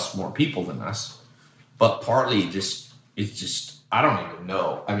plus more people than us. But partly it's just, I don't even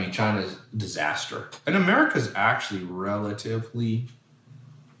know. I mean, China's a disaster. And America's actually relatively,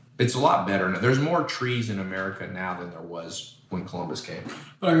 it's a lot better now. There's more trees in America now than there was when Columbus came.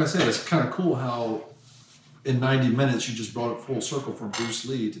 But I'm going to say, it's kind of cool how in 90 minutes you just brought it full circle from Bruce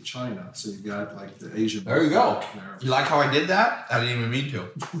Lee to China. So you got like the Asian. There you go. You like how I did that? I didn't even mean to.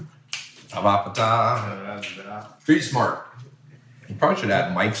 Street smart. You probably should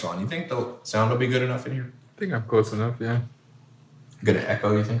add mics on. You think the sound will be good enough in here? I think I'm close enough, yeah. Gonna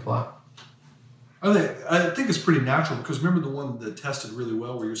echo, you think, a lot? I think it's pretty natural because remember the one that tested really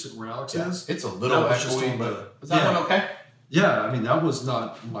well where you're sitting where Alex is? It's a little That was just echoey, on but was that one okay? Yeah, I mean, that was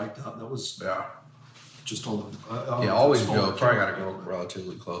not mic'd up. That was just on the. Always go. Probably got to go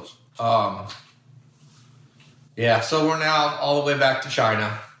relatively close. So we're now all the way back to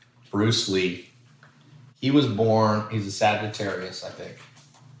China. Bruce Lee. He was born, he's a Sagittarius, I think.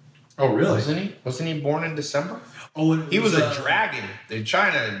 Oh, really? Wasn't he born in December? Oh, He was a dragon.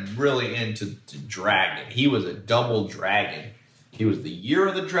 China really into dragon. He was a double dragon. He was the year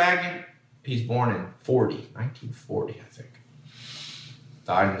of the dragon. He's born in 1940, I think.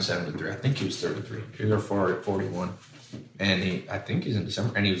 Died in 73. I think he was 33. He was 41. And I think he's in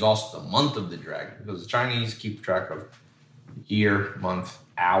December. And he was also the month of the dragon. Because the Chinese keep track of year, month,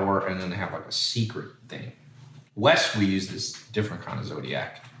 hour, and then they have like a secret thing. West, we use this different kind of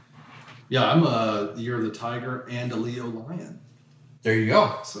zodiac. Yeah, I'm a year of the tiger and a Leo lion. There you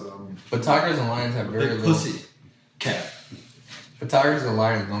go. So, but tigers and lions have very big little. Pussy cat. But tigers and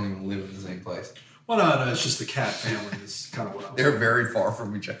lions don't even live in the same place. Well, no, it's just the cat family is kind of what I was. They're very far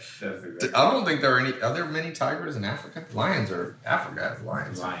from each other. I don't think there are any. Are there many tigers in Africa? Africa has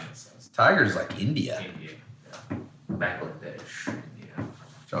lions. Tigers like India. Bangladesh. India.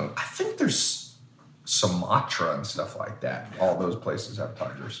 So I think there's Sumatra and stuff like that. All those places have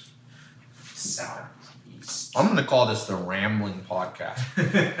tigers. Southeast. I'm going to call this the Rambling Podcast.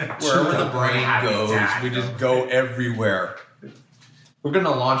 Wherever the brain goes, we just go everywhere. We're going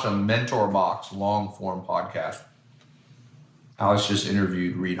to launch a Mentor Box long-form podcast. Alex just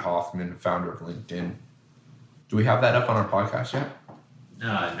interviewed Reid Hoffman, founder of LinkedIn. Do we have that up on our podcast yet?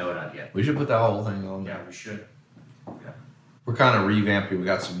 No, not yet. We should put that whole thing on there. Yeah, we should. Yeah. We're kind of revamping. We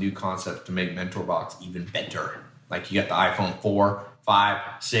got some new concepts to make Mentor Box even better. Like you got the iPhone 4,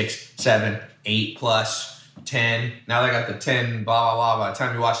 5, 6, 7, 8 plus, 10. Now they got the 10, blah, blah, blah. By the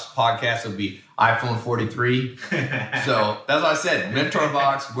time you watch the podcast, it'll be iPhone 43. So that's what I said. Mentor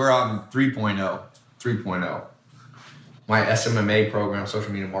Box, we're on 3.0. 3.0. My SMMA program,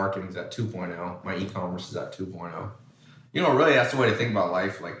 social media marketing, is at 2.0. My e-commerce is at 2.0. You know, really, that's the way to think about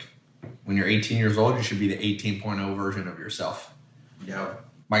life. Like, when you're 18 years old, you should be the 18.0 version of yourself. Yeah.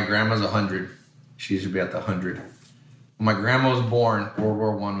 My grandma's 100. She should be at the 100. When my grandma was born, World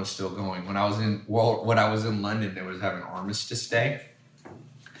War I was still going. When I was in London, they was having Armistice Day,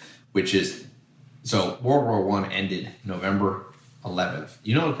 which is, so World War I ended November 11th.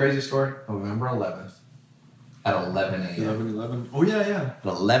 You know the crazy story? November 11th at 11 a.m. 11. Oh, yeah. At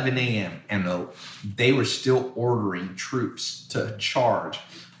 11 a.m. And they were still ordering troops to charge.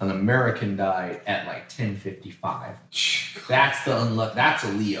 An American died at like 10:55. That's that's a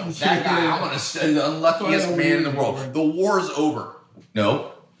Leo. That guy, I want to study the unluckiest man in the world. The war's over.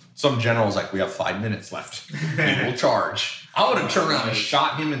 No. Some general's like, we have 5 minutes left. He will charge. I would have turned around and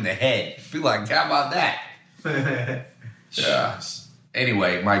shot him in the head. Be like, how about that? Yeah.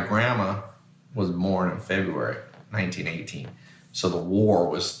 Anyway, my grandma was born in February 1918. So the war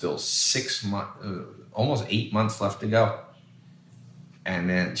was still 6 months, almost 8 months left to go. And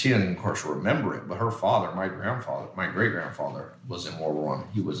then she didn't, of course, remember it, but her father, my great-grandfather, was in World War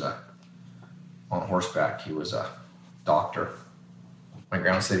I. He was on horseback. He was a doctor. My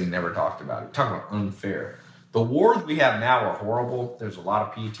grandma said he never talked about it. Talking about unfair. The wars we have now are horrible. There's a lot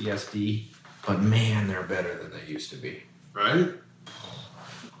of PTSD, but man, they're better than they used to be. Right?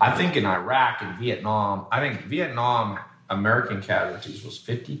 I think in Iraq and Vietnam, Vietnam American casualties was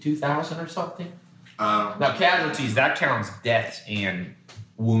 52,000 or something. Now, casualties, that counts deaths and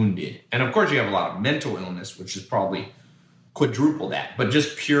wounded. And of course, you have a lot of mental illness, which is probably quadruple that. But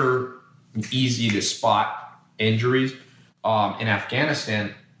just pure, easy to spot injuries. In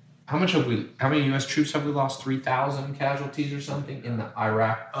Afghanistan, how many U.S. troops have we lost? 3,000 casualties or something in the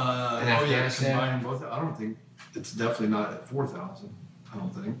Iraq and Afghanistan? Combined both, I don't think, it's definitely not at 4,000, I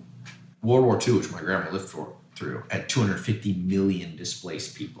don't think. World War II, which my grandma lived through, had 250 million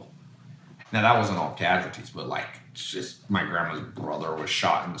displaced people. Now, that wasn't all casualties, but like, just my grandma's brother was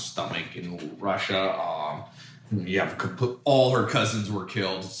shot in the stomach in Russia. All her cousins were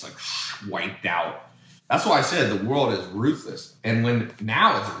killed. It's like wiped out. That's why I said the world is ruthless. And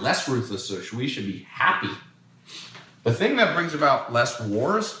now it's less ruthless, so we should be happy. The thing that brings about less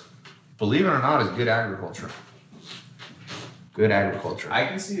wars, believe it or not, is good agriculture. Good agriculture. I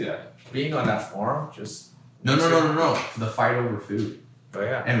can see that. Being on that farm, just... No. The fight over food. Oh,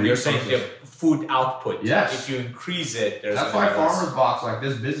 yeah. And you're saying the food output. Yes. If you increase it, there's... That's why Farmer's Box, like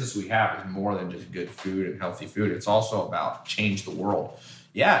this business we have, is more than just good food and healthy food. It's also about change the world.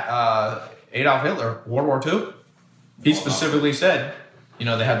 Yeah, Adolf Hitler, World War II, he specifically said, they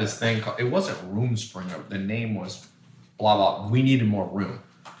had this thing called, it wasn't Rumspringer, the name was blah, blah, we needed more room.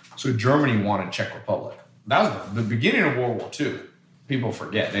 So Germany wanted Czech Republic. That was the beginning of World War II. People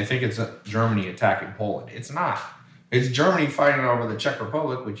forget. They think it's Germany attacking Poland. It's not. It's Germany fighting over the Czech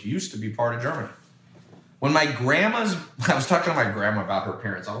Republic, which used to be part of Germany. When I was talking to my grandma about her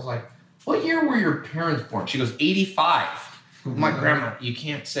parents, I was like, what year were your parents born? She goes, 85. My grandma, you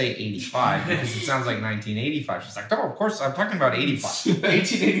can't say 85 because it sounds like 1985. She's like, oh, of course, I'm talking about 85.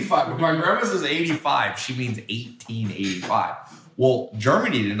 1885. When my grandma says 85, she means 1885. Well,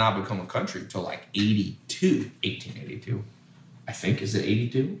 Germany did not become a country until like 1882. I think, is it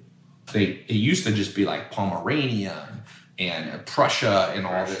 82? It used to just be like Pomerania and Prussia and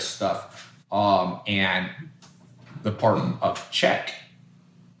all this stuff. And the part of Czech,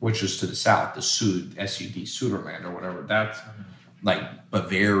 which is to the south, the Sud, S-U-D, Suderland or whatever. That's like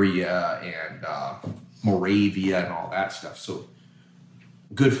Bavaria and Moravia and all that stuff. So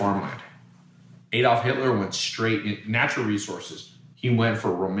good farmland. Adolf Hitler went straight in natural resources. He went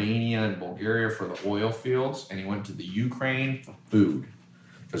for Romania and Bulgaria for the oil fields, and he went to the Ukraine for food.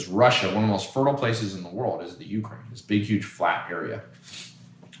 Because Russia, one of the most fertile places in the world, is the Ukraine. This big, huge, flat area,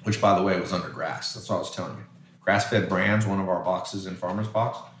 which, by the way, was under grass. That's what I was telling you. Grass-fed brands, one of our boxes in Farmer's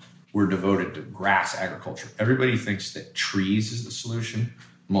Box, we're devoted to grass agriculture. Everybody thinks that trees is the solution.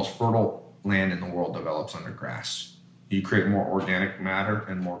 The most fertile land in the world develops under grass. You create more organic matter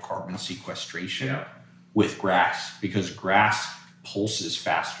and more carbon sequestration with grass, because grass pulses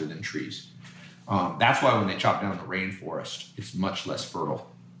faster than trees. That's why when they chop down the rainforest, it's much less fertile.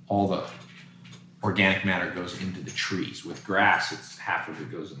 All the organic matter goes into the trees. With grass, it's half of it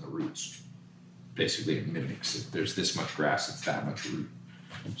goes in the roots. Basically, it mimics. If there's this much grass, it's that much root.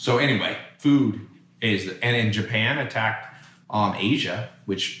 So anyway, food is, and in Japan attacked Asia,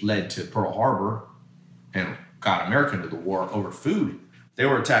 which led to Pearl Harbor, and got America into the war over food. They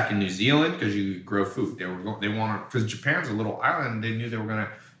were attacking New Zealand because you could grow food. They wanted, because Japan's a little island. They knew they were going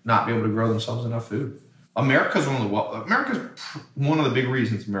to not be able to grow themselves enough food. America's one of the big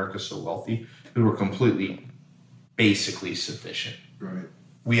reasons America's so wealthy. We were completely, basically sufficient. Right.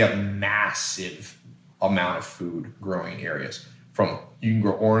 We have massive amount of food growing areas. You can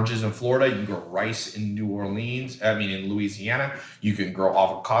grow oranges in Florida, you can grow rice in in Louisiana, you can grow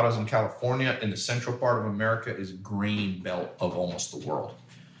avocados in California. In the central part of America is a grain belt of almost the world.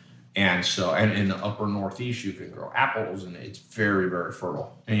 And so, and in the upper Northeast, you can grow apples, and it's very, very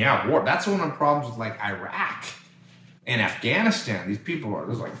fertile. And that's one of the problems with like Iraq and Afghanistan. These people are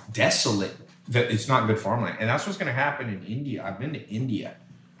just like desolate. That it's not good farmland. And that's what's going to happen in India. I've been to India.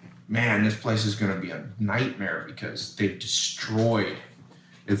 Man, this place is going to be a nightmare because they've destroyed,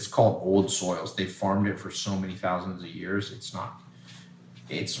 it's called old soils. They farmed it for so many thousands of years. It's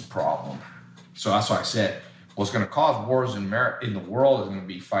a problem. So that's why I said, what's going to cause wars in the world is going to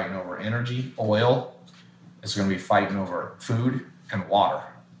be fighting over energy, oil. It's going to be fighting over food and water.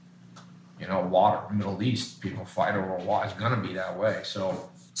 Water, Middle East, people fight over water. It's going to be that way. So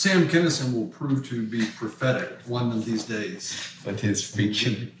Sam Kinison will prove to be prophetic one of these days. with his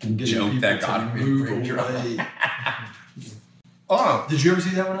freaking And getting joke people that to got me move pretty drunk. away. Oh, Did you ever see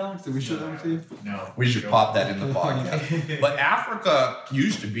that one, Alex? Did we show that one to you? No. we should pop that in the podcast. But Africa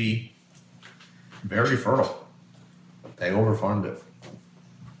used to be very fertile. They overfarmed it.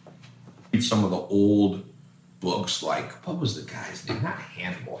 Read some of the old books, like, what was the guy's name? Not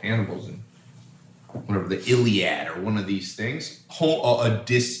Hannibal. Hannibal's in whatever, the Iliad or one of these things.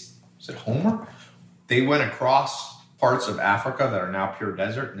 Is it Homer? They went across parts of Africa that are now pure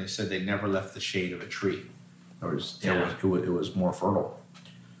desert, and they said they never left the shade of a tree. It was more fertile.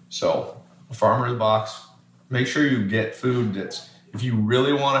 So, a farmer's box. Make sure you get food if you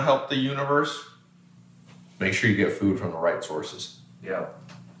really want to help the universe, make sure you get food from the right sources. Yeah.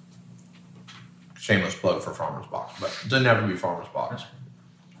 Shameless plug for Farmer's Box, but it doesn't have to be Farmer's Box.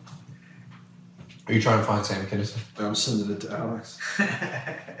 Are you trying to find Sam Kinison? I'm sending it to Alex.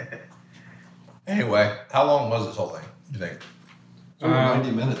 Anyway, how long was this whole thing, you think? Over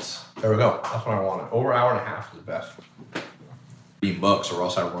 90 minutes. There we go. That's what I wanted. Over an hour and a half is the best. $15 or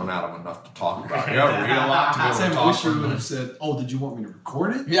else I run out of enough to talk about. You gotta read a lot to be able Sam, to I talk wish for you a would minute. have said, "Oh, did you want me to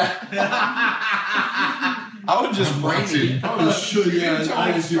record it?" Yeah. I would just bring it. Probably should. Yeah, Every and time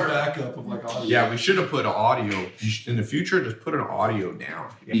always you do start- backup of like audio. Yeah, we should have put an audio. In the future, just put an audio down.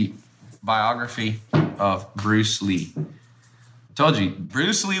 The biography of Bruce Lee. I told you,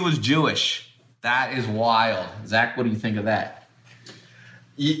 Bruce Lee was Jewish. That is wild. Zach, what do you think of that?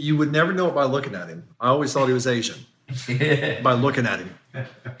 You would never know it by looking at him. I always thought he was Asian by looking at him.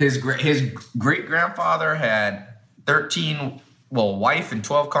 His great grandfather had 13, wife and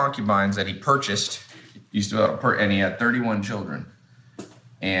 12 concubines that he purchased. And he had 31 children.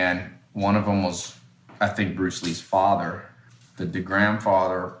 And one of them was, I think, Bruce Lee's father. The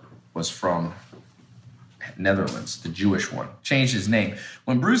grandfather was from Netherlands, the Jewish one. Changed his name.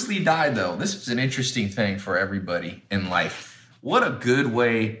 When Bruce Lee died, though, this is an interesting thing for everybody in life. What a good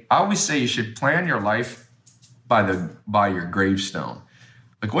way. I always say you should plan your life by your gravestone.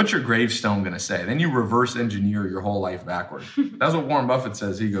 Like, what's your gravestone going to say? Then you reverse engineer your whole life backward. That's what Warren Buffett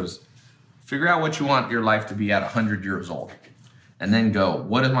says. He goes, figure out what you want your life to be at 100 years old. And then go,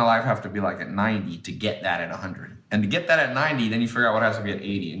 what does my life have to be like at 90 to get that at 100? And to get that at 90, then you figure out what it has to be at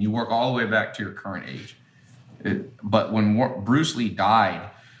 80. And you work all the way back to your current age. But when Bruce Lee died,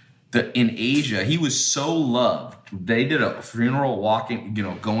 in Asia, he was so loved. They did a funeral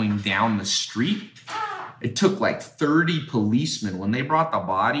going down the street. It took like 30 policemen. When they brought the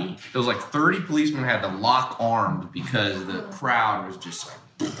body, it was like 30 policemen had to lock arms because the crowd was just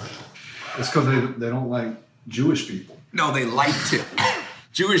like... It's because they don't like Jewish people. No, they liked it.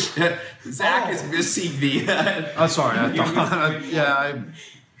 Jewish... Zach is missing the... I'm sorry. I thought,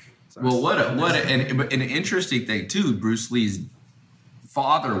 Well, an interesting thing, too, Bruce Lee's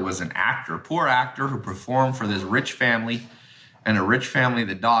father was an actor, poor actor who performed for this rich family, and a rich family,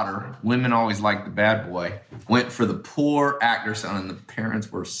 the daughter, women always liked the bad boy, went for the poor actor son, and the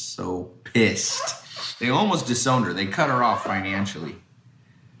parents were so pissed. They almost disowned her. They cut her off financially.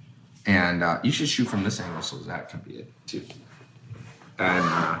 And you should shoot from this angle so Zach can be it, too. And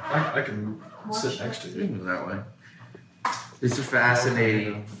I can sit next to you. that way. It's a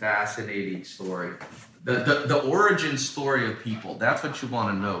fascinating story. The origin story of people, that's what you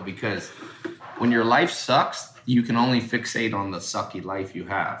want to know, because when your life sucks, you can only fixate on the sucky life you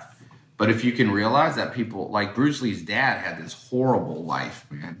have. But if you can realize that people, like Bruce Lee's dad, had this horrible life,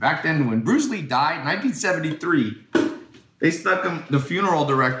 man. Back then, when Bruce Lee died in 1973, They stuck him. The funeral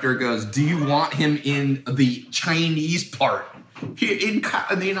director goes, "Do you want him in the Chinese part?" In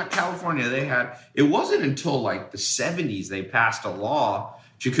California, they had. It wasn't until like the 70s they passed a law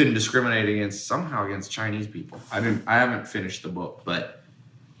that you couldn't discriminate against Chinese people. I haven't finished the book, but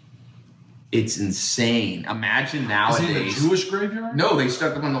it's insane. Imagine nowadays. Is he in a Jewish graveyard? No, they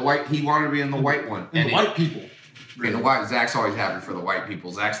stuck him in the white. He wanted to be in the white one. And the white people. And the white. Zach's always happy for the white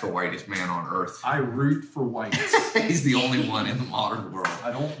people. Zach's the whitest man on earth. I root for whites. He's the only one in the modern world.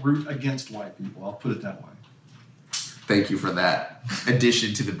 I don't root against white people. I'll put it that way. Thank you for that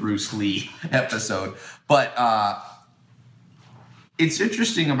addition to the Bruce Lee episode. But it's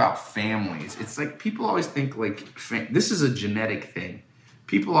interesting about families. It's like people always think like this is a genetic thing.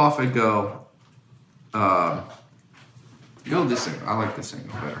 People often go this angle. I like this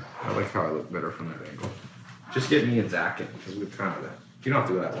angle better. I like how I look better from that angle. Just get me and Zach in because we're kind of that. You don't have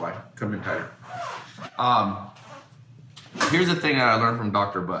to go that wide. Come in tighter. Here's the thing that I learned from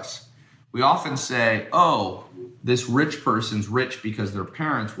Dr. Buss. We often say, oh, this rich person's rich because their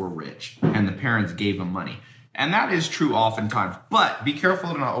parents were rich and the parents gave them money. And that is true oftentimes. But be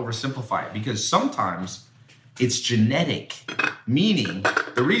careful to not oversimplify it because sometimes it's genetic. Meaning,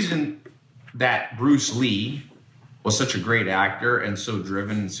 the reason that Bruce Lee was such a great actor and so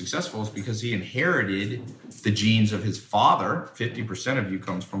driven and successful is because he inherited the genes of his father. 50% of you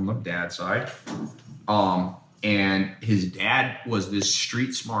comes from the dad's side. And his dad was this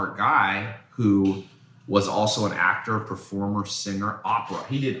street smart guy who was also an actor, performer, singer, opera.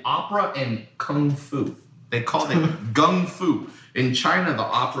 He did opera and kung fu. They called it gung fu. In China, the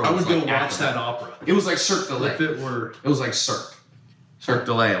opera I was would like go watch that opera. It was like Cirque du If Soleil. it were... It was like Cirque. Cirque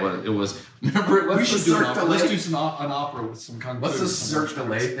du Soleil. It was. Remember, We should do an Cirque du opera. Let's Soleil? do an opera with some kung fu. What's the Cirque du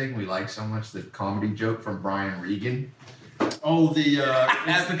Soleil thing we like so much? The comedy joke from Brian Regan. Oh,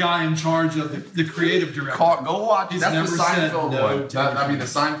 it's the guy in charge of the creative director. Go watch. He's That's never the said Seinfeld no one. to I mean, the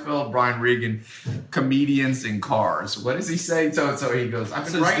Seinfeld, Brian Regan, comedians in cars. What does he say? So he goes, I've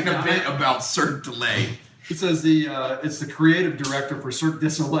been Says writing the a guy- bit about Cirque du Soleil. It says it's the creative director for Cirque du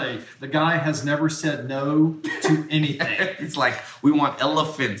Soleil. The guy has never said no to anything. It's like, we want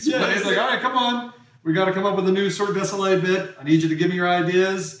elephants. Yeah, What he's is like, it? all right, come on. We got to come up with a new Cirque du Soleil bit. I need you to give me your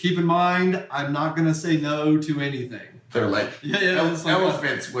ideas. Keep in mind, I'm not going to say no to anything. They're like, Yeah, it's like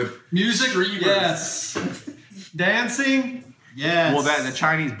elephants with music, streamers. yes. Dancing, yes. Well, the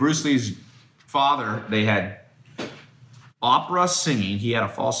Chinese, Bruce Lee's father, they had opera singing. He had a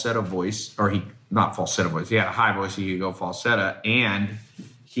falsetto voice, or not falsetto voice. He had a high voice. He could go falsetto, and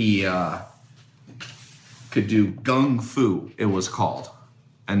he could do gung fu. It was called,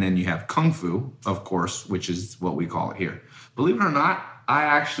 and then you have kung fu, of course, which is what we call it here. Believe it or not, I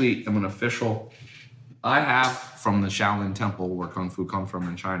actually am an official. I have from the Shaolin Temple, where kung fu comes from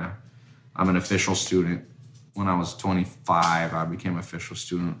in China. I'm an official student. When I was 25, I became an official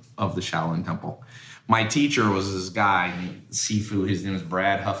student of the Shaolin Temple. My teacher was this guy named Sifu. His name was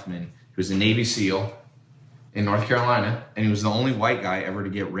Brad Huffman. He was a Navy SEAL in North Carolina, and he was the only white guy ever to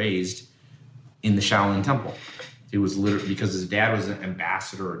get raised in the Shaolin Temple. He was literally, because his dad was an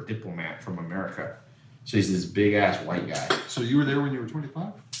ambassador or diplomat from America. So he's this big ass white guy. So you were there when you were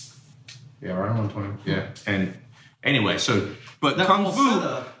 25? Yeah, right on 20. Yeah. And anyway, but That Kung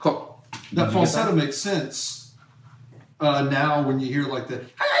falsetto- Fu. That falsetto makes sense now when you hear like the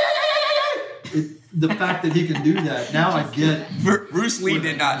fact that he can do that. Now I get. Bruce Lee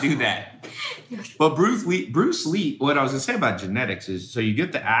did not do that. But Bruce Lee, what I was going to say about genetics is, so you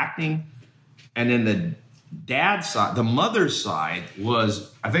get the acting, and then the dad's side, the mother's side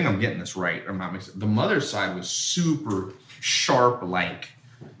was, I think I'm getting this right. I'm not mixing. The mother's side was super sharp, like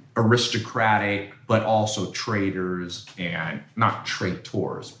aristocratic, but also traders, and not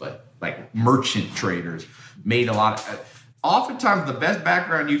traitors, but like merchant traders. Made a lot of. Oftentimes, the best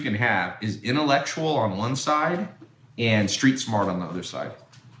background you can have is intellectual on one side and street smart on the other side.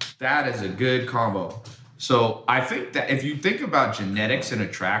 That is a good combo. So I think that if you think about genetics and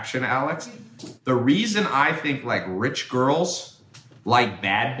attraction, Alex, the reason I think like rich girls like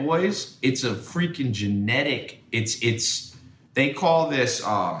bad boys, it's a freaking genetic. It's they call this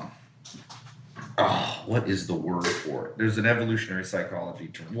what is the word for it? There's an evolutionary psychology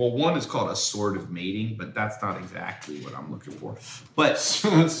term. Well, one is called assortive mating, but that's not exactly what I'm looking for. But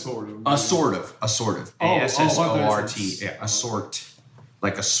sort of. assortive. Oh, ASSORT. Yeah, assort.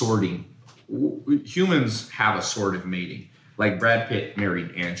 Like assorting. Humans have assortive mating. Like Brad Pitt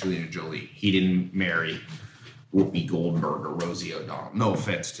married Angelina Jolie. He didn't marry Whoopi Goldberg or Rosie O'Donnell. No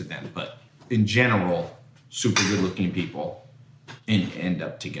offense to them, but in general, super good looking people end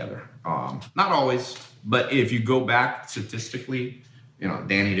up together. Not always, but if you go back statistically,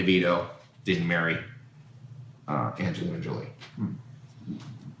 Danny DeVito didn't marry Angelina Jolie.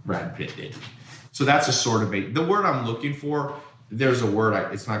 Brad Pitt did. So that's a sort of the word I'm looking for. There's a word,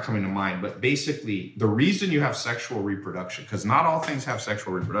 it's not coming to mind, but basically the reason you have sexual reproduction, because not all things have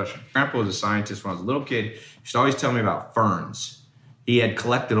sexual reproduction. Grandpa was a scientist when I was a little kid. He used to always tell me about ferns. He had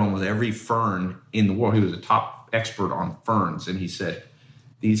collected almost every fern in the world. He was a top expert on ferns. And he said,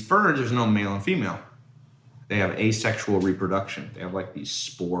 these ferns, there's no male and female. They have asexual reproduction. They have like these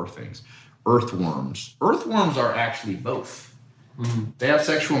spore things. Earthworms. Earthworms are actually both. They have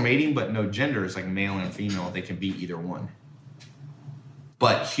sexual mating, but no gender. It's like male and female. They can be either one.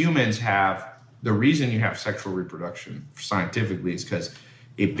 But humans have, the reason you have sexual reproduction scientifically is because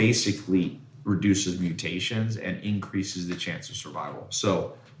it basically reduces mutations and increases the chance of survival.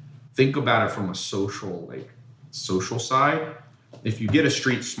 So think about it from a social side. If you get a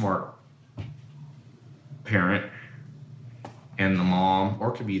street smart parent and the mom,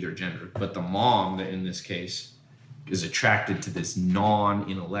 or it could be either gender, but the mom that in this case is attracted to this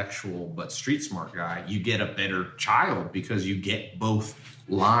non-intellectual but street smart guy, you get a better child because you get both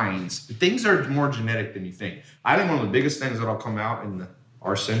lines. Things are more genetic than you think. I think one of the biggest things that'll come out in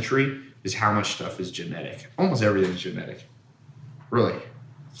our century is how much stuff is genetic. Almost everything's genetic. Really.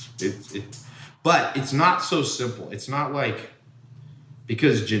 But it's not so simple. It's not like,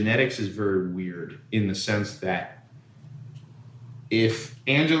 because genetics is very weird in the sense that if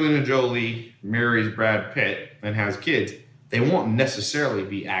Angelina Jolie marries Brad Pitt and has kids, they won't necessarily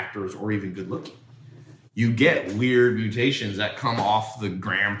be actors or even good looking. You get weird mutations that come off the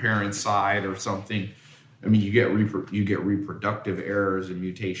grandparents' side or something. I mean, you get reproductive errors and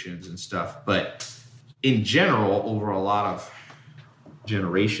mutations and stuff. But in general, over a lot of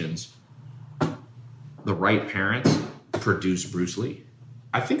generations, the right parents produce Bruce Lee.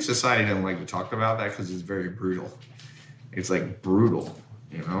 I think society doesn't like to talk about that because it's very brutal. It's like brutal,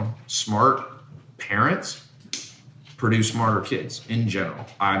 you know? Smart parents produce smarter kids in general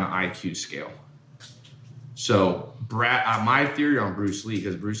on an IQ scale. So my theory on Bruce Lee,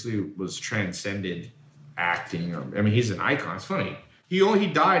 because Bruce Lee was transcended acting. I mean, he's an icon. It's funny. He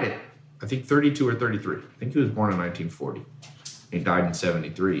died at, I think, 32 or 33. I think he was born in 1940. He died in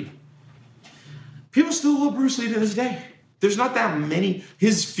 73. People still love Bruce Lee to this day. There's not that many.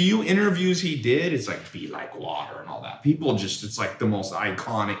 His few interviews he did, it's like Be Like Water and all that. People just, it's like the most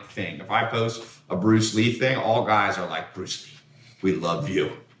iconic thing. If I post a Bruce Lee thing, all guys are like, Bruce Lee, we love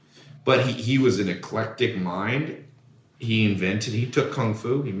you. But he was an eclectic mind. He took Kung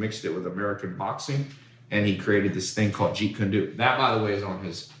Fu, he mixed it with American boxing, and he created this thing called Jeet Kune Do. That, by the way, is on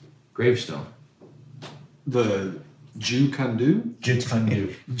his gravestone. The Jeet Kune Do? Jeet Kune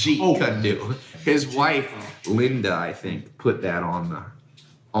Do. Jeet Kune Do. His wife, Linda, I think, put that on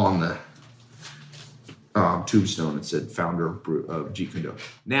the tombstone. It said founder of Jeet Kune Do.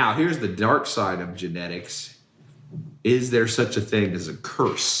 Now, here's the dark side of genetics. Is there such a thing as a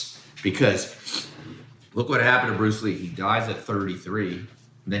curse? Because look what happened to Bruce Lee. He dies at 33. And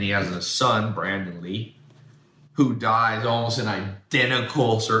then he has a son, Brandon Lee, who dies almost an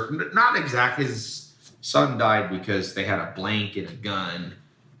identical, not exactly. His son died because they had a blank in a gun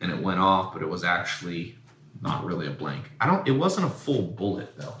and it went off, but it was actually not really a blank. It wasn't a full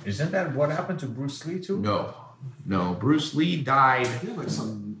bullet though. Isn't that what happened to Bruce Lee too? No. Bruce Lee died Like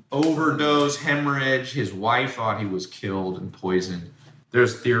some overdose, hemorrhage. His wife thought he was killed and poisoned.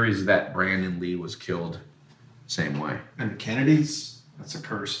 There's theories that Brandon Lee was killed same way. and the Kennedys. That's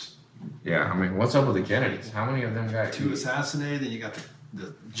accursed. Yeah, I mean, what's up with the Kennedys? How many of them got 2 assassinated. Then you got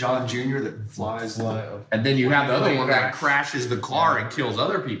the John Jr. that flies And then you have the other one that crashes the car and kills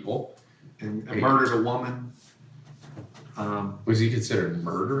other people. and murdered a woman. Was he considered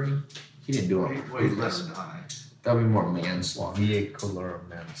murdering? He didn't do it. He let her die. That would be more manslaughter. Vehicular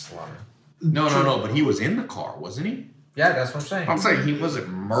manslaughter. No, but he was in the car, wasn't he? Yeah, that's what I'm saying. I'm saying he wasn't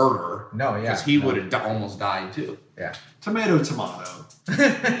murder. No, yeah. Because he would have almost died too. Yeah. Tomato.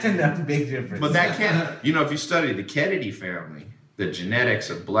 No big difference. But that can't, if you study the Kennedy family, the genetics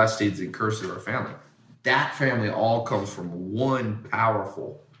of blessings and curses of our family, that family all comes from one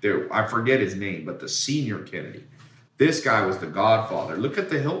powerful, I forget his name, but the senior Kennedy. This guy was the godfather. Look at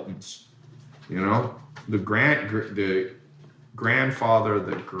the Hiltons, the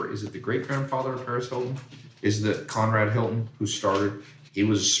grandfather, is it the great-grandfather of Paris Hilton? Is the Conrad Hilton who started? He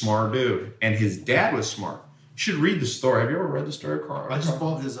was a smart dude. And his dad was smart. You should read the story. Have you ever read the story of Conrad? I just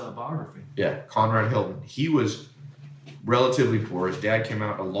bought his biography. Yeah, Conrad Hilton. He was relatively poor. His dad came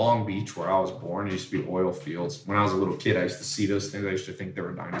out of Long Beach, where I was born. It used to be oil fields. When I was a little kid, I used to see those things. I used to think they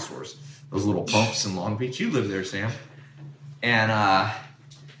were dinosaurs. Those little pumps in Long Beach. You lived there, Sam. And,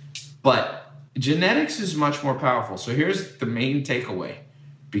 but genetics is much more powerful. So here's the main takeaway.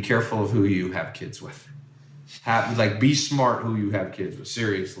 Be careful of who you have kids with. Be smart who you have kids with.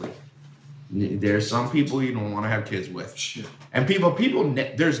 Seriously. There's some people you don't want to have kids with. Shit. And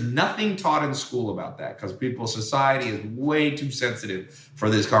there's nothing taught in school about that because society is way too sensitive for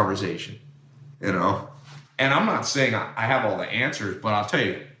this conversation, you know? And I'm not saying I have all the answers, but I'll tell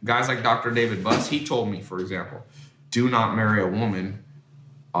you, guys like Dr. David Buss, he told me, for example, do not marry a woman.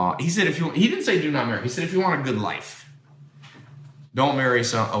 He said he didn't say do not marry. He said if you want a good life, don't marry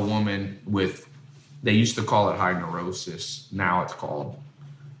a woman with, they used to call it high neurosis. Now it's called,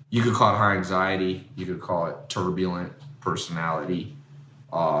 you could call it high anxiety. You could call it turbulent personality.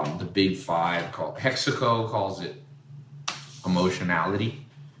 The Big Five, Hexaco calls it emotionality.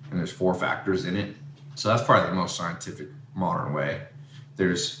 And there's 4 factors in it. So that's probably the most scientific modern way.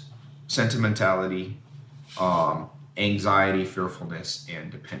 There's sentimentality, anxiety, fearfulness,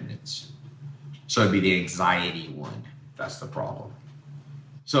 and dependence. So it'd be the anxiety one. That's the problem.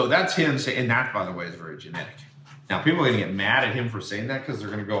 So that's him saying, and that, by the way, is very genetic. Now, people are going to get mad at him for saying that because they're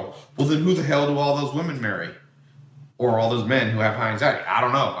going to go, well, then who the hell do all those women marry? Or all those men who have high anxiety? I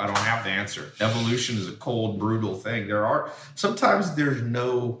don't know. I don't have the answer. Evolution is a cold, brutal thing. Sometimes there's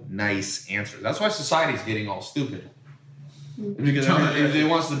no nice answer. That's why society is getting all stupid. Because it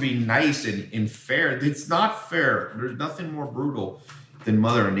wants to be nice and fair. It's not fair. There's nothing more brutal than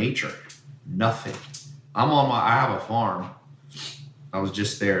Mother Nature. Nothing. I have a farm. I was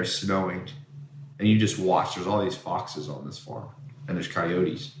just there, snowing. And you just watch. There's all these foxes on this farm. And there's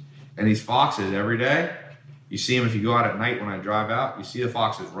coyotes. And these foxes, every day, you see them if you go out at night when I drive out. You see the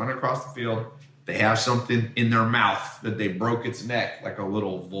foxes run across the field. They have something in their mouth that they broke its neck, like a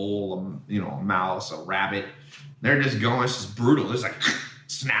little vole, a mouse, a rabbit. They're just going. It's just brutal. It's like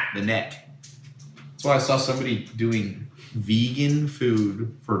snap the neck. That's why I saw somebody doing vegan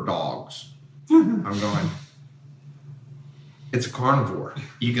food for dogs. I'm going, it's a carnivore.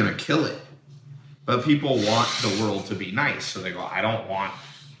 You're going to kill it. But people want the world to be nice. So they go, I don't want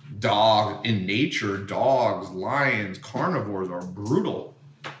in nature, dogs, lions, carnivores are brutal.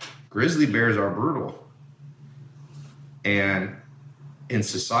 Grizzly bears are brutal. And in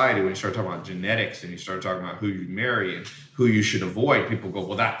society, when you start talking about genetics and you start talking about who you marry and who you should avoid, people go,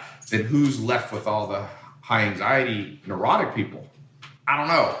 well, then who's left with all the high anxiety, neurotic people? I don't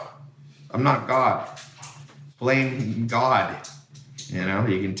know. I'm not God. Blame God.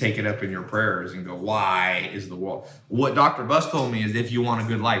 You can take it up in your prayers and go, why is the world? What Dr. Buss told me is if you want a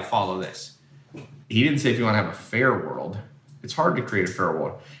good life, follow this. He didn't say if you want to have a fair world. It's hard to create a fair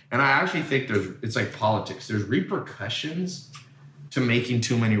world. And I actually think it's like politics. There's repercussions to making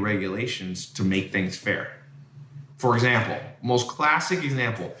too many regulations to make things fair. For example, most classic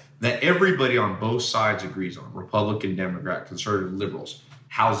example that everybody on both sides agrees on, Republican, Democrat, conservative, liberals,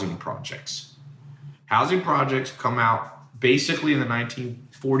 housing projects. Housing projects come out basically in the 1940s,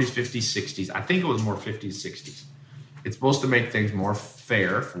 50s, 60s. I think it was more 50s, 60s. It's supposed to make things more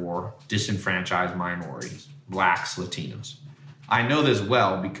fair for disenfranchised minorities, blacks, Latinos. I know this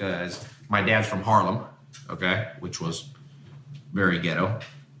well because my dad's from Harlem, okay, which was very ghetto.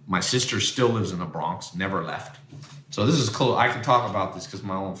 My sister still lives in the Bronx, never left. So this is close. I can talk about this because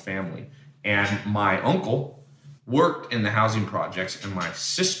my own family. And my uncle worked in the housing projects, and my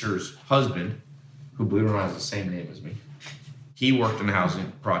sister's husband, who believe it or not has the same name as me, he worked in the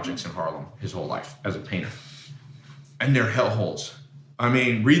housing projects in Harlem his whole life as a painter. And they're hellholes. I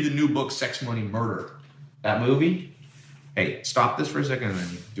mean, read the new book, Sex, Money, Murder. That movie. Hey, stop this for a second and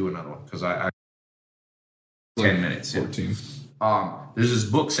then do another one because I 10 minutes. 14. There's this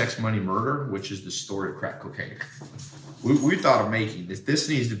book, Sex, Money, Murder, which is the story of crack cocaine. We thought of making this. This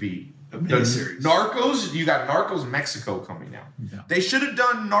needs to be a miniseries. Narcos. You got Narcos Mexico coming out. Yeah. They should have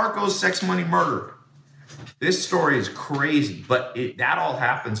done Narcos, Sex, Money, Murder. This story is crazy, but that all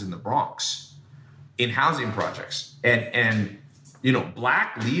happens in the Bronx, in housing projects, and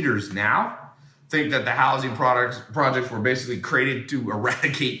black leaders now think that the housing projects were basically created to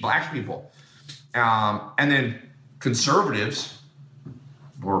eradicate black people, and then conservatives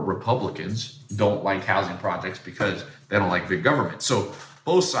or Republicans don't like housing projects because they don't like big government. So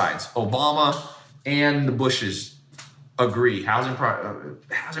both sides, Obama and the Bushes, agree housing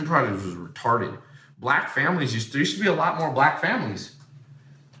projects was retarded. Black families there used to be a lot more black families.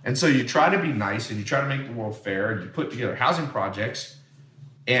 And so you try to be nice and you try to make the world fair and you put together housing projects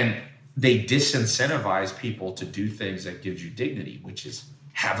and they disincentivize people to do things that gives you dignity, which is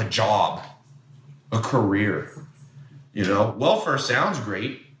have a job, a career. Welfare sounds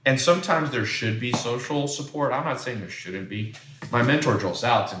great. And sometimes there should be social support. I'm not saying there shouldn't be. My mentor, Joel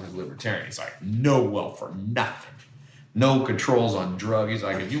Salatin, is libertarian. He's like, no welfare, nothing. No controls on drugs. He's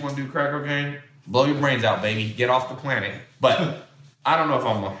like, if you want to do crack cocaine, blow your brains out, baby. Get off the planet. But I don't know if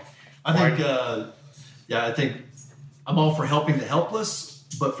I'm I think Yeah, I think I'm all for helping the helpless,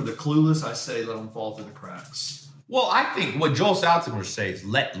 but for the clueless, I say let them fall through the cracks. Well, I think what Joel Salatin would say is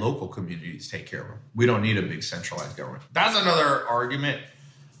let local communities take care of them. We don't need a big centralized government. That's another argument.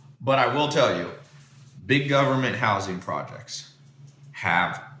 But I will tell you, big government housing projects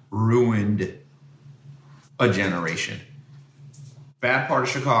have ruined a generation. Bad part of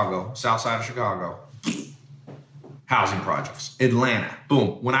Chicago, south side of Chicago, housing projects. Atlanta,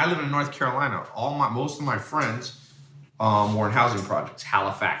 boom. When I lived in North Carolina, most of my friends were in housing projects.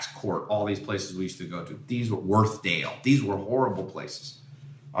 Halifax Court, all these places we used to go to. These were Worthdale. These were horrible places.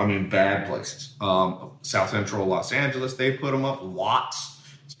 I mean, bad places. South Central Los Angeles, they put them up. Watts.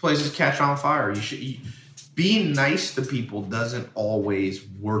 These places catch on fire. Being nice to people doesn't always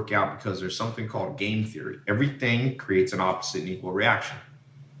work out because there's something called game theory. Everything creates an opposite and equal reaction.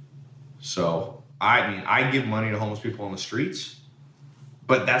 So, I give money to homeless people on the streets,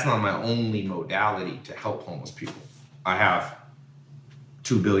 but that's not my only modality to help homeless people. I have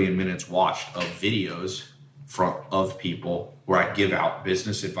 2 billion minutes watched of videos of people where I give out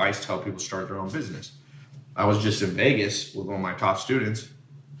business advice to help people start their own business. I was just in Vegas with one of my top students.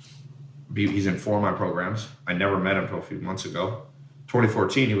 He's in 4 of my programs. I never met him until a few months ago.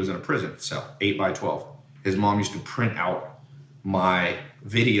 2014, he was in a prison cell, 8x12. His mom used to print out my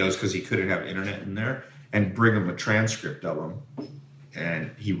videos because he couldn't have internet in there and bring him a transcript of them.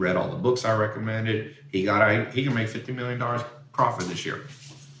 And he read all the books I recommended. He can make $50 million profit this year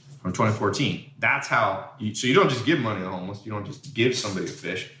from 2014. That's how, so you don't just give money to the homeless. You don't just give somebody a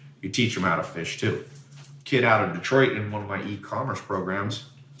fish. You teach them how to fish too. Kid out of Detroit in one of my e-commerce programs,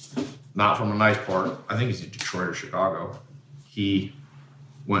 not from a nice part. I think he's in Detroit or Chicago. He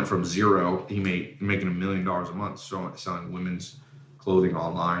went from zero. Making $1 million a month selling women's clothing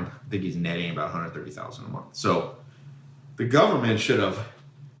online. I think he's netting about $130,000 a month. So the government should have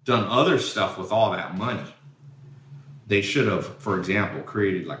done other stuff with all that money. They should have, for example,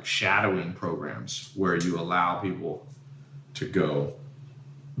 created like shadowing programs where you allow people to go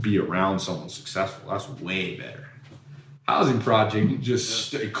be around someone successful. That's way better. Housing project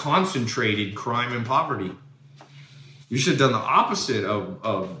just concentrated crime and poverty. You should have done the opposite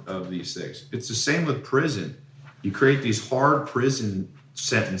of these things. It's the same with prison. You create these hard prison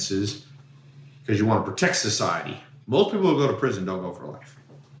sentences because you want to protect society. Most people who go to prison don't go for life.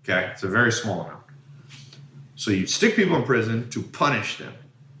 Okay? It's a very small amount. So you stick people in prison to punish them.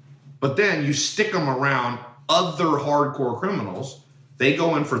 But then you stick them around other hardcore criminals. They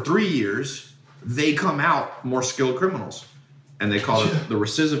go in for 3 years. They come out more skilled criminals. And they call it the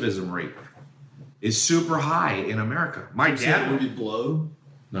recidivism rate. It's super high in America. My dad movie Blow.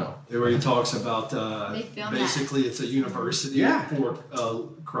 No. Where he talks about basically it's a university for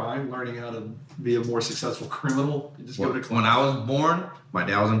crime, learning how to be a more successful criminal. You just go to class. When I was born, my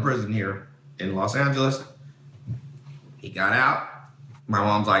dad was in prison here in Los Angeles. He got out. My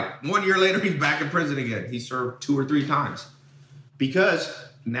mom's like, 1 year later, he's back in prison again. He served 2 or 3 times. Because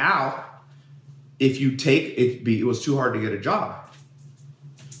now, if you take it was too hard to get a job.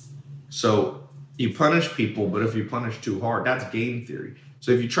 So you punish people, but if you punish too hard, that's game theory.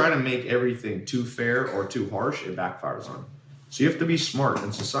 So if you try to make everything too fair or too harsh, it backfires on you. So you have to be smart,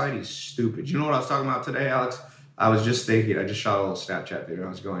 and society's stupid. You know what I was talking about today, Alex? I was just thinking, I just shot a little Snapchat video. I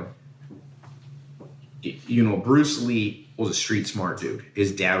was going, Bruce Lee was a street smart dude.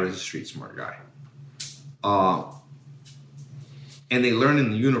 His dad was a street smart guy. And they learn in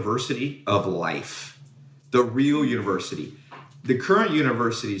the University of Life, the real university. The current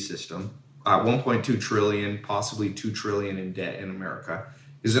university system, 1.2 trillion, possibly 2 trillion in debt in America,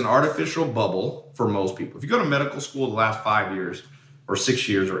 is an artificial bubble for most people. If you go to medical school the last 5 years, or 6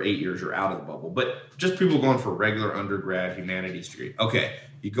 years, or 8 years, you're out of the bubble. But just people going for regular undergrad humanities degree. Okay,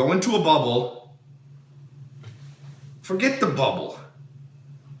 you go into a bubble, forget the bubble.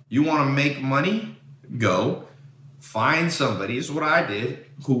 You want to make money? Go. Find somebody, this is what I did,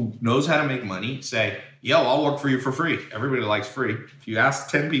 who knows how to make money. Say, yo, I'll work for you for free. Everybody likes free. If you ask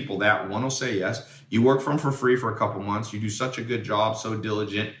 10 people that, one will say yes. You work for them for free for a couple months. You do such a good job, so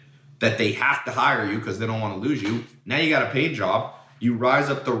diligent, that they have to hire you because they don't want to lose you. Now you got a paid job. You rise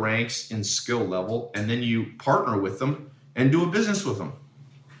up the ranks in skill level, and then you partner with them and do a business with them.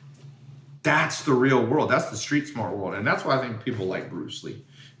 That's the real world. That's the street smart world. And that's why I think people like Bruce Lee.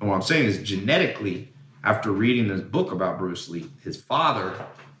 And what I'm saying is genetically, after reading this book about Bruce Lee, his father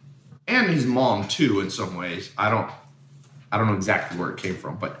and his mom too, in some ways, I don't know exactly where it came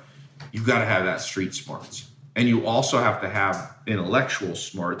from, but you got to have that street smarts. And you also have to have intellectual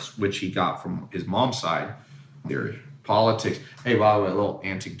smarts, which he got from his mom's side, theory, politics. Hey, by the way, a little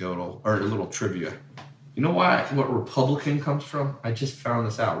anecdotal or a little trivia. You know what Republican comes from? I just found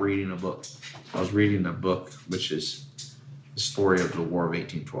this out reading a book. I was reading a book, which is the story of the War of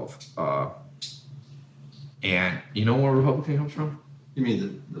 1812. And you know where Republican comes from? You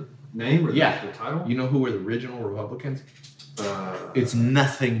mean the name or the title? You know who were the original Republicans? It's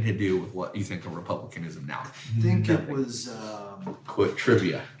nothing to do with what you think of Republicanism now. I think it was... Quick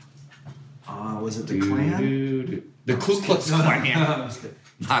trivia. Was it the Klan? The Ku Klux Klan.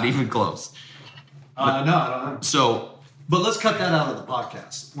 Not even close. No, I don't know. So, but let's cut that out of the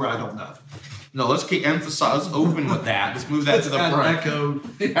podcast where I don't know. No, let's keep emphasizing. Let's open with that. Let's move that to the front. Echo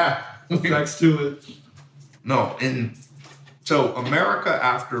effects to it. No, and so America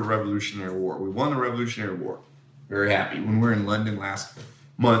after the Revolutionary War, we won the Revolutionary War. Very happy. When we were in London last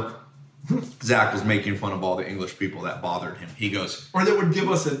month, Zach was making fun of all the English people that bothered him. He goes, or that would give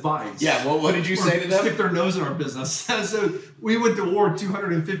us advice. Yeah, well, what did you say to them? Stick their nose in our business. So we went to war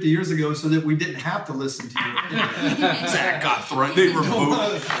 250 years ago so that we didn't have to listen to you. Zach got thrown. They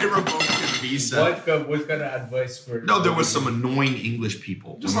revoked his visa. What kind of advice for? No, there was some annoying English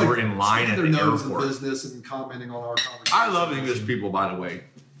people. Just when we were in line at the airport. Business and commenting on our conversation. I love English people, by the way.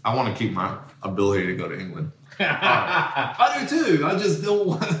 I want to keep my ability to go to England. I do too. I just don't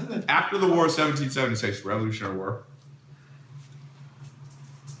want. After the war, 1776, Revolutionary War,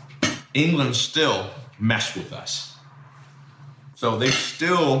 England still messed with us. So they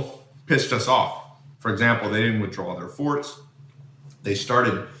still pissed us off. For example, they didn't withdraw their forts. They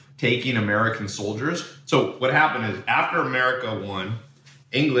started taking American soldiers. So what happened is after America won,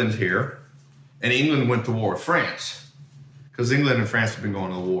 England's here, and England went to war with France. Because England and France have been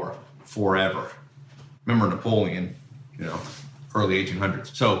going to war forever. Remember Napoleon, early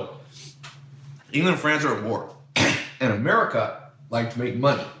 1800s. So England and France are at war. And America liked to make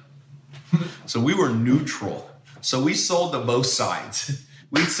money. So we were neutral. So we sold to both sides.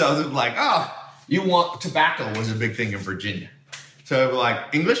 We'd sell them like, you want tobacco was a big thing in Virginia. So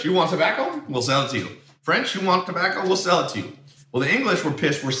like, English, you want tobacco? We'll sell it to you. French, you want tobacco? We'll sell it to you. Well, the English were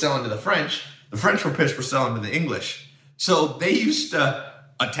pissed we're selling to the French. The French were pissed we're selling to the English. So they used to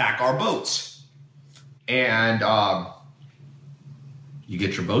attack our boats. And you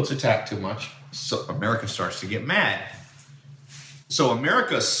get your boats attacked too much, so America starts to get mad. So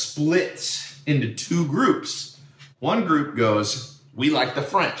America splits into two groups. One group goes, we like the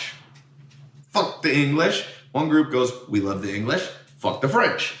French. Fuck the English. One group goes, we love the English. Fuck the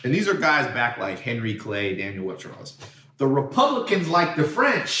French. And these are guys back like Henry Clay, Daniel Webster. The Republicans like the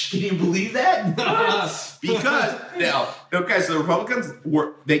French. Can you believe that? Because so the Republicans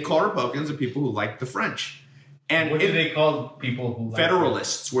they call Republicans the people who like the French. And what do they call people who like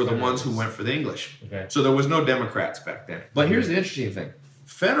Federalists were the ones who went for the English. Okay. So there was no Democrats back then. But here's the interesting thing.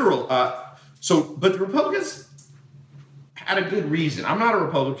 But the Republicans had a good reason. I'm not a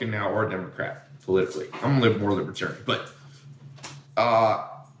Republican now or a Democrat politically. I'm more libertarian. But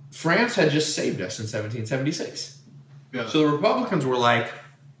France had just saved us in 1776. Yeah. So the Republicans were like,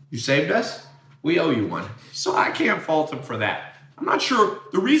 you saved us? We owe you one. So I can't fault them for that. I'm not sure.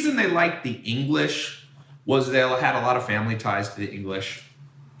 The reason they liked the English was they had a lot of family ties to the English.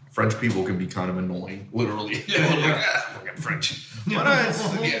 French people can be kind of annoying, literally. Fucking French. But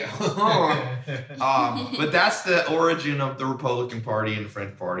but that's the origin of the Republican Party and the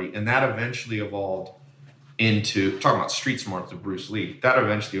French Party. And that eventually evolved into, talking about street smarts of Bruce Lee, that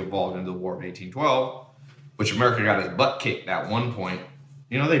eventually evolved into the War of 1812. Which America got his butt kicked at one point.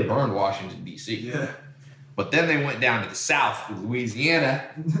 They burned Washington, D.C. Yeah. But then they went down to the South, to Louisiana,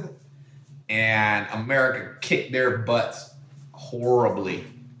 and America kicked their butts horribly.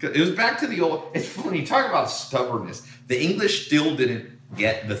 It was back to the old... It's funny, talk about stubbornness. The English still didn't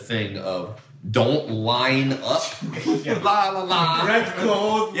get the thing of don't line up. La, la, la. Red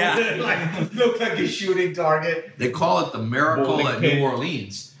clothes. Yeah. Look like a shooting target. They call it the miracle at New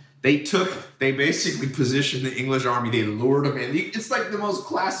Orleans. They basically positioned the English army. They lured them in. It's like the most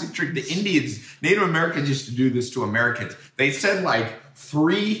classic trick. The Indians, Native Americans used to do this to Americans. They said like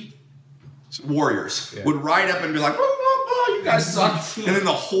 3 warriors would ride up and be like, you guys suck. And then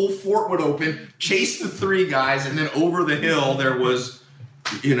the whole fort would open, chase the 3 guys, and then over the hill there was,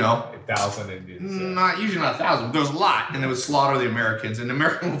 1,000 Indians. Usually not 1,000, but there was a lot. And they would slaughter the Americans, and the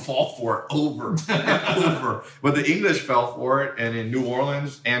Americans would fall for it over and over. But the English fell for it, and in New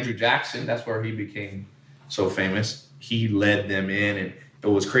Orleans, Andrew Jackson, that's where he became so famous. He led them in, and it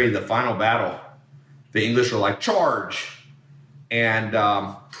was crazy. The final battle, the English were like, charge. And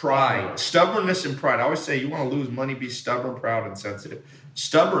pride, stubbornness and pride. I always say you want to lose money, be stubborn, proud, and sensitive.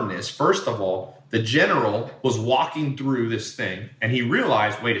 Stubbornness, first of all, the general was walking through this thing, and he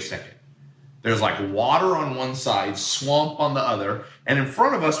realized, wait a second, there's like water on one side, swamp on the other, and in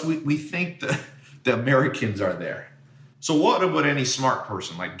front of us, we think the Americans are there. So what would any smart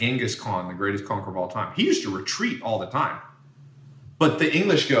person like Genghis Khan, the greatest conqueror of all time, he used to retreat all the time. But the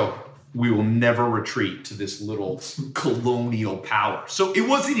English go, we will never retreat to this little colonial power. So it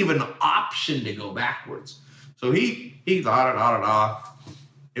wasn't even an option to go backwards. So he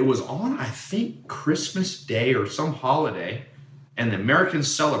It was on, I think, Christmas Day or some holiday, and the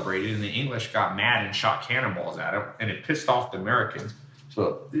Americans celebrated, and the English got mad and shot cannonballs at him, and it pissed off the Americans.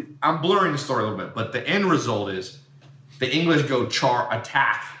 So I'm blurring the story a little bit, but the end result is the English go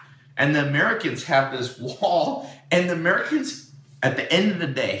attack, and the Americans have this wall, and the Americans, at the end of the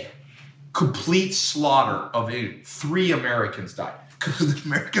day, complete slaughter of 3 Americans died. Because the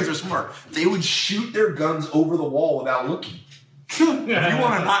Americans are smart. They would shoot their guns over the wall without looking. If you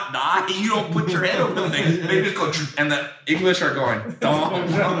want to not die, you don't put your head over the thing. They just go, and the English are going,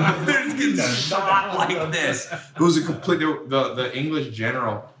 they're just getting shot like this. It was a complete, the English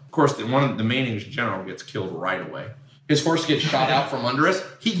general, of course, the main English general gets killed right away. His horse gets shot out from under us.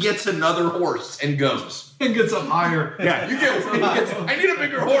 He gets another horse and goes. And gets up higher. Yeah, I need a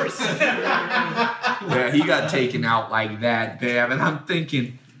bigger horse. Yeah, he got taken out like that, damn. And I'm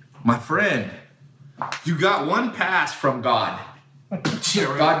thinking, my friend, you got one pass from God.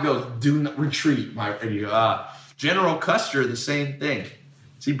 God goes, do not retreat, my friend. General Custer, the same thing.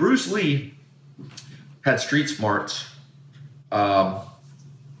 See, Bruce Lee had street smarts, and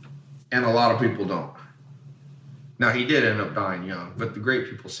a lot of people don't. Now, he did end up dying young, but the great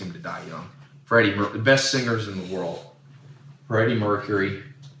people seem to die young. The best singers in the world. Freddie Mercury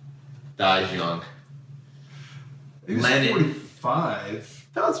dies young. He was Lennon. 45.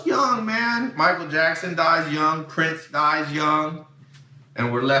 That's young, man. Michael Jackson dies young. Prince dies young.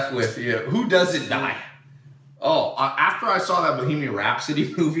 And we're left with, who doesn't die? Oh, after I saw that Bohemian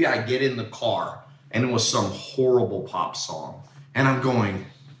Rhapsody movie, I get in the car, and it was some horrible pop song. And I'm going,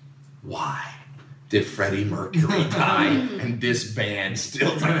 why did Freddie Mercury die and this band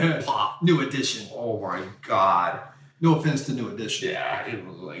still like pop? New Edition. Oh, my God. No offense to New Edition. Yeah, it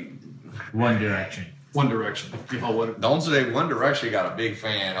was like One Direction. One Direction. Oh, what? Don't say One Direction got a big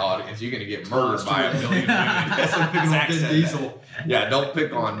fan audience. You're going to get murdered by a million women. That's like picking on Vin Diesel. Yeah, don't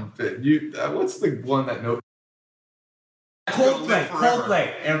pick on you. What's the one that no? Coldplay.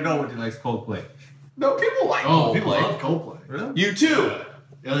 Coldplay. Everyone likes Coldplay. No, people like Oh, Coldplay. people love Coldplay. Really? You too.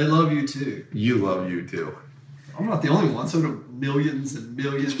 Yeah, they love you too. You love you too. I'm not the only one. So do millions and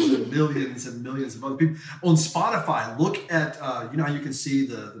millions and millions and millions of other people. On Spotify, look at, you know how you can see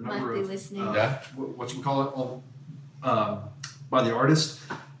the number Monthly of, listening. whatchamacallit, on, by the artist.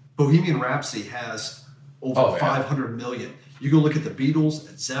 Bohemian Rhapsody has over 500 million. You go look at the Beatles,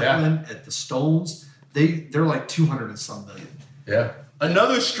 at Zeppelin, at the Stones. They're like 200 and some million. Yeah.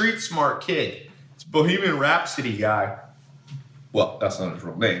 Another street smart kid. It's Bohemian Rhapsody guy. Well, that's not his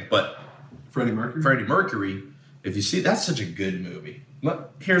real name, but Freddie Mercury? Freddie Mercury. If you see, that's such a good movie. Look,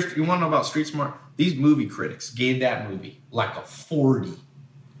 you want to know about street smart? These movie critics gave that movie like a 40.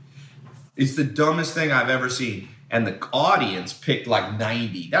 It's the dumbest thing I've ever seen. And the audience picked like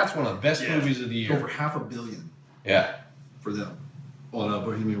 90. That's one of the best movies of the year. Over $500 million Yeah. for them on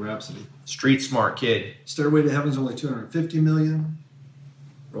Bohemian Rhapsody. Street smart kid. Stairway to Heaven's only 250 million.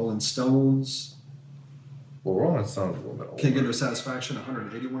 Rolling Stones. Well, Rolling Stone's a little bit older. Can't Get No Satisfaction,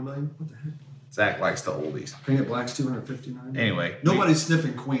 181 million. What the heck? Zach likes the oldies. Paint It Black's 259. Anyway. Nobody's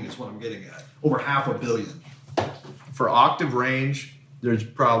sniffing Queen is what I'm getting at. Over $500 million. For octave range, there's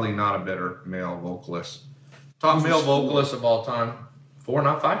probably not a better male vocalist. Top male vocalist of all time. 4,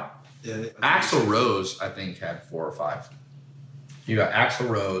 not 5? Yeah. Axl Rose, I think, had 4 or 5. You got Axl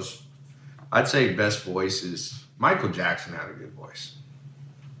Rose. I'd say best voice is Michael Jackson had a good voice.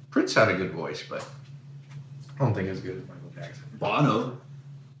 Prince had a good voice, but I don't think as good as Michael Jackson. Bono.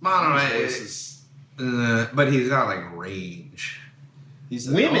 But he's not like range. He's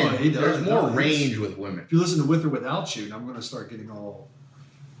Women, he does. there's more range with women. If you listen to With or Without You, I'm going to start getting all.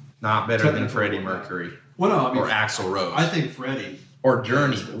 Not better than Technical Freddie about Mercury Well, no, I mean, or Axl Rose. I think Freddie. Or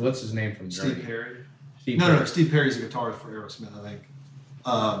Journey. What's his name from Journey? Steve Perry. Steve No, Perry. Steve Perry's a guitarist for Aerosmith, I think.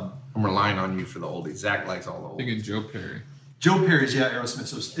 I'm relying on you for the oldies. Zach likes all the I'm oldies. thinking Joe Perry. Joe Perry's, yeah, Aerosmith.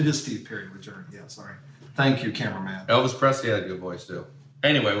 So it is Steve Perry with Journey. Yeah, sorry. Thank you, cameraman. Elvis Presley had a good voice too.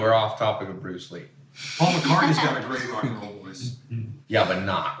 Anyway, we're off topic of Bruce Lee. Paul McCartney's got a great rock and roll voice. Yeah, but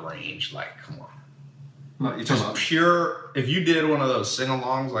not range. Like, come on. No, you're talking Just about pure. If you did one of those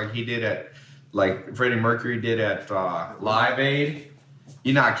sing-alongs like he did at, like Freddie Mercury did at Live Aid,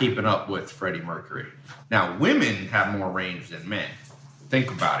 you're not keeping up with Freddie Mercury. Now, women have more range than men. Think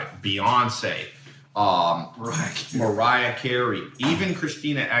about it. Beyonce, Mariah Carey, even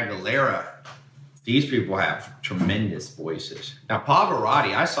Christina Aguilera These people have tremendous voices. Now,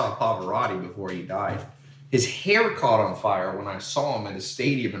 Pavarotti, I saw Pavarotti before he died. His hair caught on fire when I saw him at a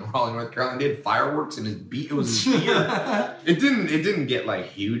stadium in Raleigh, North Carolina. They had fireworks in his beard. It was his beard. It didn't get like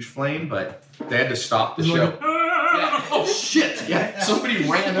huge flame, but they had to stop the show. Yeah. Oh shit! Yeah, somebody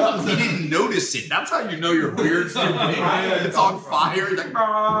ran up. He didn't notice it. That's how you know your beard's too big. It's on fire. He's like,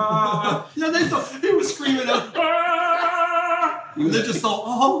 yeah, they thought he was screaming out. They just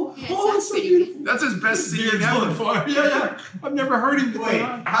thought, it's so beautiful. That's his best singing ever. Yeah. I've never heard him. Wait,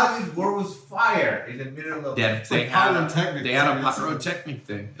 where was fire in the middle of They had a pyrotechnic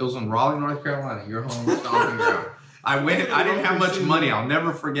thing. It was in Raleigh, North Carolina. Your home stomping ground. I didn't have much money. I'll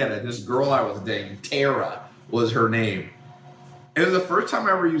never forget it. This girl I was dating, Tara, was her name. It was the first time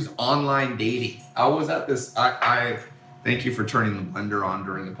I ever used online dating. I was at this. I thank you for turning the blender on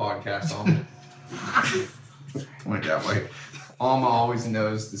during the podcast. Went that way. Alma always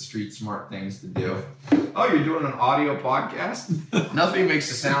knows the street smart things to do. Oh, you're doing an audio podcast? Nothing makes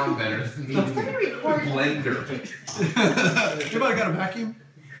the sound better than me doing a blender. Anybody got a vacuum?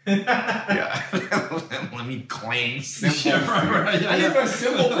 Yeah. Let me clang. Simple. Yeah, right. I need my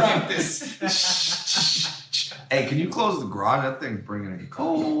simple practice. Hey, can you close the garage? That thing's bringing in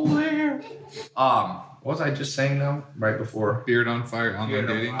cold air. What was I just saying though? Right before? Beard on fire, online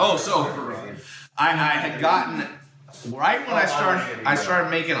dating. Oh, so I had gotten right when I started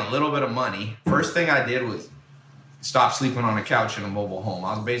making a little bit of money. First thing I did was stop sleeping on a couch in a mobile home.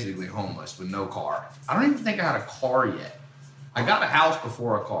 I was basically homeless with no car. I don't even think I had a car yet. I got a house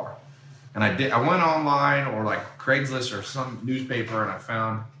before a car. And I went online or like Craigslist or some newspaper and I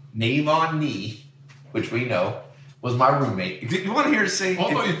found Navon Nee, which we know was my roommate. You want to hear us say?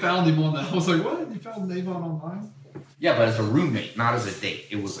 I thought you found him on that. I was like, what? You found Navon online? Yeah, but as a roommate, not as a date.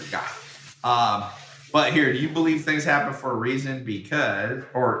 It was a guy. But here, do you believe things happen for a reason?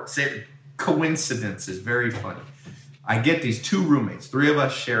 Coincidence is very funny. I get these two roommates. 3 of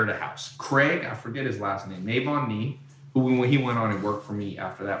us shared a house. Craig, I forget his last name, Navon Nee, who when he went on and worked for me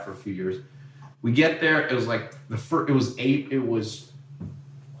after that for a few years. We get there. It was like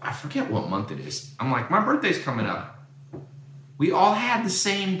I forget what month it is. I'm like, my birthday's coming up. We all had the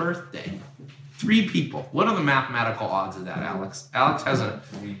same birthday. 3 people. What are the mathematical odds of that, Alex? Alex has a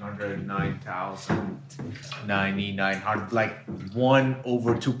 309,900, like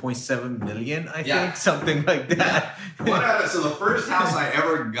 1/2.7 million, I think, something like that. So the first house I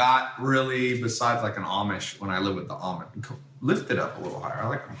ever got, really, besides like an Amish, when I lived with the Amish, lift it up a little higher. I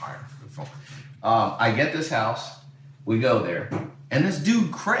like them higher. I get this house. We go there. And this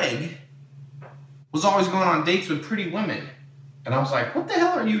dude, Craig, was always going on dates with pretty women. And I was like, what the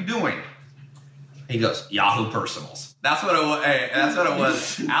hell are you doing? He goes, Yahoo Personals. That's what it was. Hey, that's what it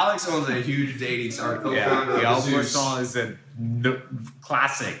was. Alex was a huge dating star. Yahoo Personals is a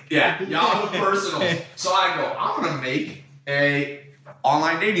classic. Yeah, Yahoo Personals. So I go, I'm going to make a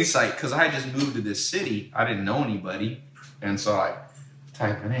online dating site because I had just moved to this city. I didn't know anybody. And so I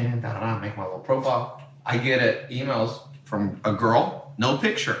type it in, make my little profile. I get emails from a girl, no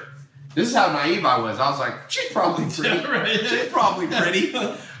picture. This is how naive I was. I was like, she's probably pretty. Yeah, right. She's probably pretty.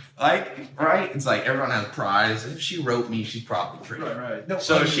 Like, right? It's like everyone has prize. If she wrote me, she's probably pretty. Right. No,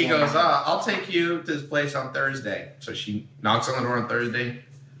 So she goes, I'll take you to this place on Thursday. So she knocks on the door on Thursday,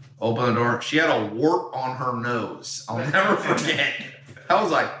 open the door. She had a wart on her nose. I'll never forget. I was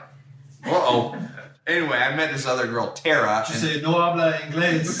like, uh-oh. Anyway, I met this other girl, Tara. She said, no habla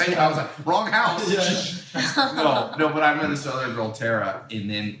inglés. I was like, wrong house. Yeah. No, but I met this other girl, Tara, and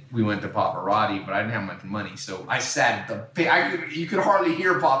then we went to Pavarotti, but I didn't have much money, so I sat at you could hardly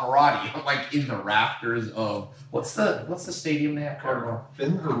hear Pavarotti. I'm like in the rafters of what's the stadium they have? Carter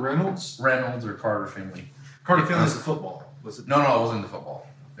Reynolds? Reynolds or Carter Finley? Carter Finley's the football. Was it? No, it wasn't the football.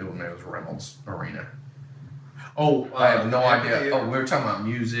 It was Reynolds Arena. Oh, I have no idea. Oh, we were talking about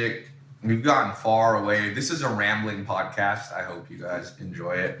music. We've gotten far away. This is a rambling podcast. I hope you guys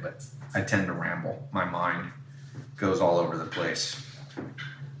enjoy it, but I tend to ramble. My mind goes all over the place.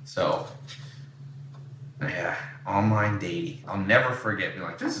 So, yeah, online dating. I'll never forget being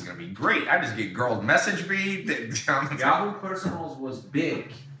like, this is going to be great. I just get girls message me. Yahoo Personals was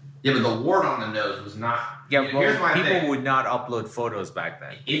big. Yeah, but the wart on the nose was not. Yeah, Here's my people thing. would not upload photos back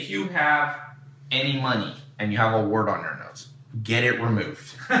then. If you have any money and you have a wart on your nose, get it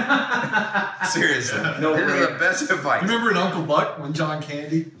removed. Seriously. No this way. is the best advice. Remember in Uncle Buck when John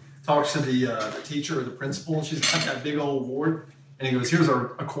Candy talks to the teacher or the principal and she's got that big old wart and he goes, here's a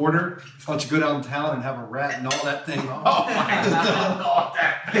quarter. Why don't you go downtown and have a rat and all that thing off? Oh my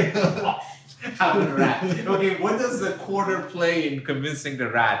God. Have a rat. Okay, what does the quarter play in convincing the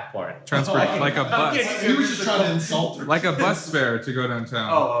rat part? Transport like a bus. He was just trying to insult her. Like a bus fare to go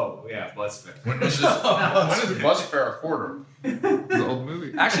downtown. Oh, yeah, bus fare. When is bus fare a quarter? The old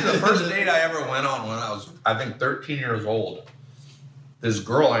movie. Actually, the first date I ever went on when I was, I think, 13 years old, this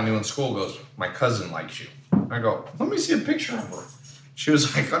girl I knew in school goes, "My cousin likes you." I go, "Let me see a picture of her." She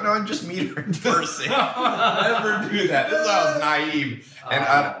was like, "Oh no, I just meet her in person." Never do that. This is how I was naive. And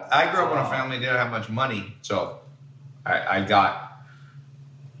I grew up in a family that didn't have much money, so I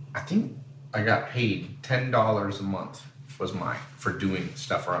think I got paid $10 a month was for doing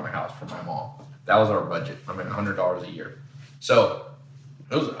stuff around the house for my mom. That was our budget. I mean, $100 a year. So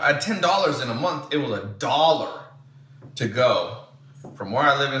it was at $10 in a month. It was $1 to go from where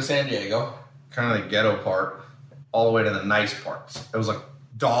I live in San Diego, kind of the ghetto part, all the way to the nice parts. It was like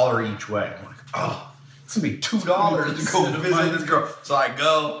 $1 each way. I'm like, oh, it's gonna be $2 to go visit this girl. So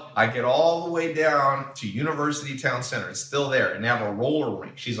I get all the way down to University Town Center. It's still there, and they have a roller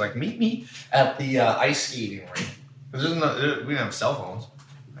rink. She's like, "Meet me at the ice skating rink." We didn't have cell phones.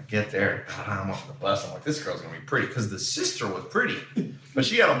 I get there, I'm off the bus. I'm like, this girl's gonna be pretty, because the sister was pretty, but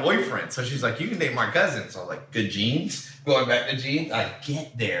she had a boyfriend. So she's like, "You can date my cousin." So I was like, good jeans. Going back to jeans, I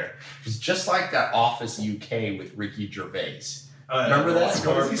get there. It's just like that Office UK with Ricky Gervais. Remember that?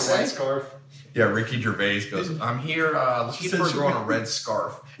 Scarf, What did he say? scarf. Yeah, Ricky Gervais goes, "I'm here looking for a girl in a red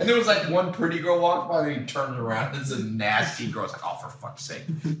scarf." And there was like one pretty girl walked by, and he turns around, and it's a nasty girl. It's like, "Oh, for fuck's sake."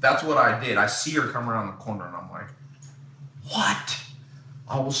 That's what I did. I see her come around the corner, and I'm like, what?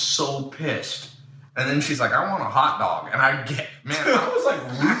 I was so pissed. And then she's like, "I want a hot dog." And I was like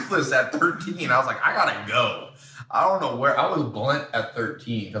ruthless at 13. I was like, I gotta go. I don't know where. I was blunt at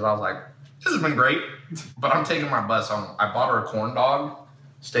 13 because I was like, this has been great, but I'm taking my bus home. I bought her a corn dog,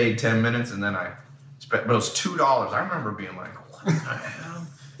 stayed 10 minutes, and then I spent, but it was $2. I remember being like, what the hell?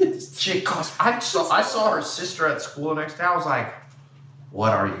 This chick cost. I saw her sister at school next day. I was like,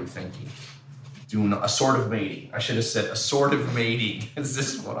 what are you thinking? Doing assortive mating. I should have said assortive mating. Is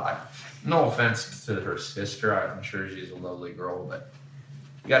this what no offense to her sister. I'm sure she's a lovely girl, but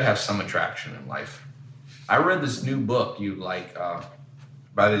you gotta have some attraction in life. I read this new book you like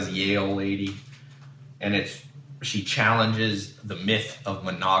by this Yale lady, and she challenges the myth of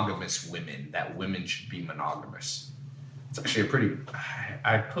monogamous women, that women should be monogamous. It's actually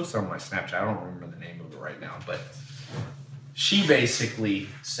I posted on my Snapchat. I don't remember the name of it right now, but she basically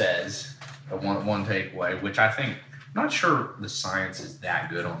says the one takeaway, which I think, I'm not sure the science is that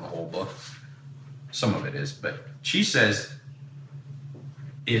good on the whole book. Some of it is, but she says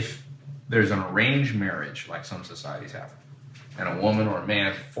if there's an arranged marriage, like some societies have, and a woman or a man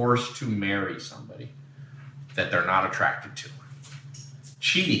is forced to marry somebody that they're not attracted to,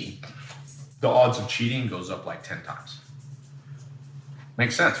 cheating, the odds of cheating goes up like 10 times.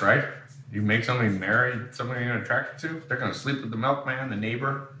 Makes sense, right? You make somebody marry somebody you're attracted to, they're going to sleep with the milkman, the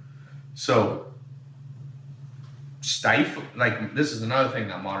neighbor. So stifle, like, this is another thing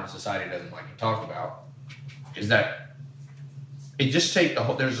that modern society doesn't like to talk about, is that it just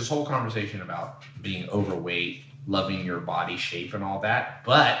there's this whole conversation about being overweight, loving your body shape and all that,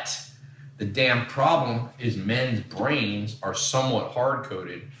 but the damn problem is men's brains are somewhat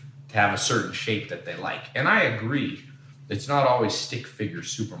hard-coded to have a certain shape that they like. And I agree, it's not always stick figure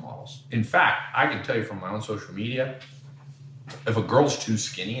supermodels. In fact, I can tell you from my own social media, if a girl's too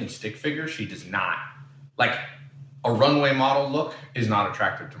skinny and stick figure, she does not, like, a runway model look is not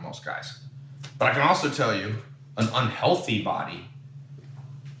attractive to most guys. But I can also tell you, an unhealthy body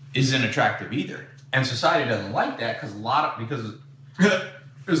isn't attractive either. And society doesn't like that because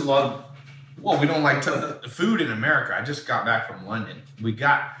there's a lot of, well, we don't like food in America. I just got back from London.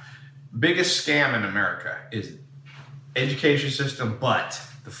 Biggest scam in America is education system, but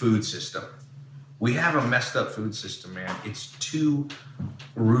the food system. We have a messed up food system, man. It's too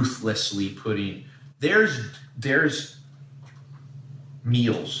ruthlessly putting, there's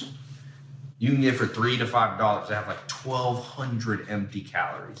meals you can get for $3 to $5 that have like 1,200 empty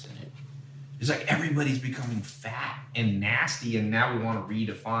calories in it. It's like everybody's becoming fat and nasty, and now we want to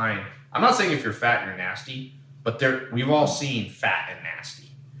redefine. I'm not saying if you're fat, you're nasty, but we've all seen fat and nasty,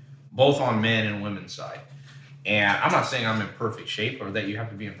 both on men and women's side. And I'm not saying I'm in perfect shape or that you have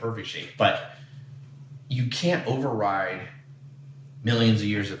to be in perfect shape, but you can't override millions of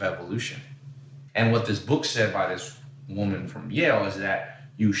years of evolution. And what this book said by this woman from Yale is that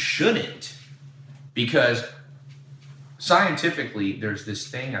you shouldn't, because scientifically there's this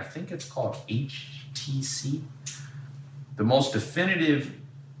thing, I think it's called HTC, the most definitive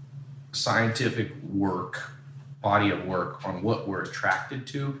scientific body of work on what we're attracted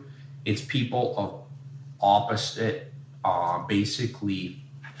to. It's people of opposite, basically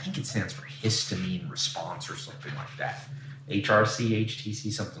think it stands for histamine response or something like that. HRC,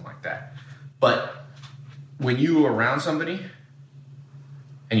 HTC, something like that. But when you are around somebody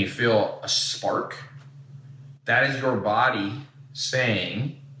and you feel a spark, that is your body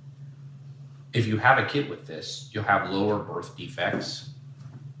saying, if you have a kid with this, you'll have lower birth defects,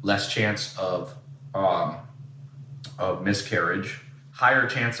 less chance of miscarriage, higher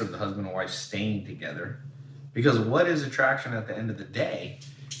chance of the husband and wife staying together. Because what is attraction at the end of the day?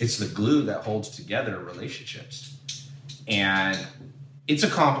 It's the glue that holds together relationships. And it's a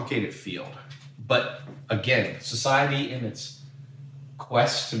complicated field. But again, society in its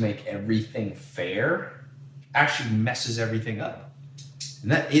quest to make everything fair actually messes everything up.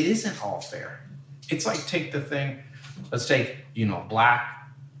 And that it isn't all fair. It's like, take the thing, let's take, black,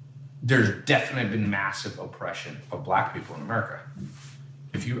 there's definitely been massive oppression of black people in America.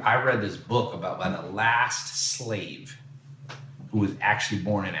 I read this book by the last slave who was actually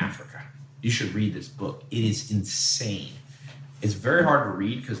born in Africa. You should read this book. It is insane. It's very hard to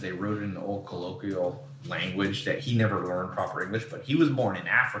read because they wrote it in the old colloquial language that he never learned proper English, but he was born in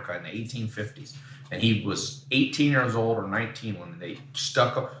Africa in the 1850s. And he was 18 years old or 19 when they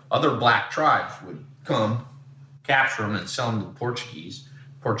other black tribes would come, capture him and sell him to the Portuguese.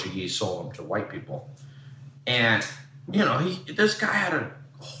 Portuguese sold him to white people. And, this guy had a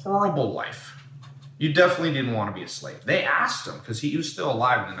horrible life. You definitely didn't want to be a slave. They asked him, because he was still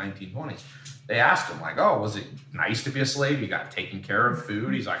alive in the 1920s. They asked him, like, oh, was it nice to be a slave? You got taken care of,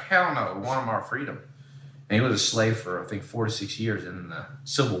 food? He's like, hell no, we want our freedom. And he was a slave for, I think, 4 to 6 years. And then the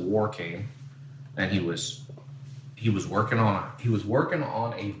Civil War came, and he was working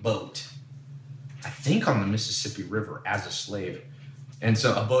on a boat, I think on the Mississippi River as a slave. And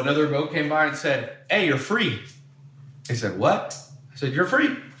so another boat came by and said, hey, you're free. He said, what? I said, you're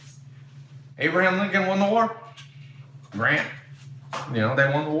free. Abraham Lincoln won the war. Grant, they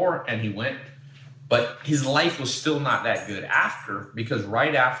won the war, and he went. But his life was still not that good because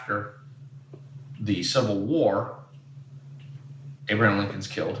right after the Civil War, Abraham Lincoln's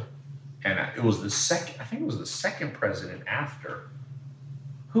killed. And it was the second president after.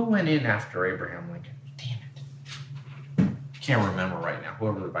 Who went in after Abraham Lincoln? Damn it. Can't remember right now,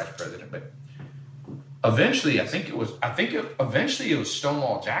 whoever the vice president, but eventually it was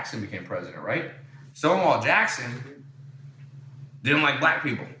Stonewall Jackson became president, right? Stonewall Jackson didn't like black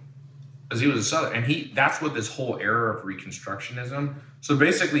people because he was a Southern, and that's what this whole era of Reconstructionism. So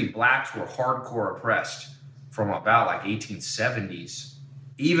basically blacks were hardcore oppressed from about like 1870s,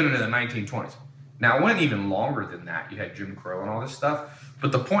 even into the 1920s. Now it went even longer than that. You had Jim Crow and all this stuff.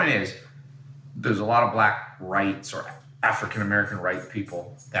 But the point is, there's a lot of black rights or African American right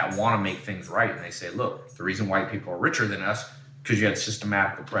people that want to make things right. And they say, look, the reason white people are richer than us because you had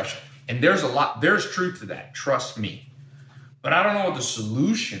systematic oppression. And there's truth to that. Trust me. But I don't know what the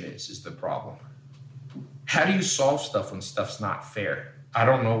solution is the problem. How do you solve stuff when stuff's not fair? I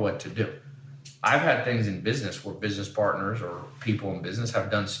don't know what to do. I've had things in business where business partners or people in business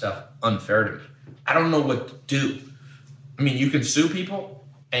have done stuff unfair to me. I don't know what to do. I mean, you can sue people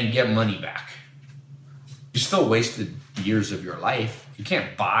and get money back. You still wasted years of your life. You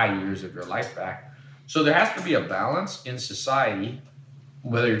can't buy years of your life back. So there has to be a balance in society,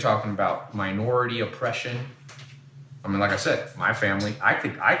 whether you're talking about minority oppression. I mean, like I said, my family, I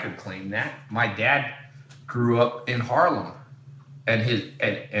could claim that. My dad grew up in Harlem,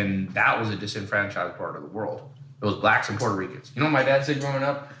 and that was a disenfranchised part of the world. It was blacks and Puerto Ricans. You know what my dad said growing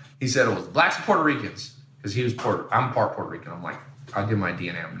up? He said it was blacks and Puerto Ricans because I'm part Puerto Rican. I'm like, I'll give my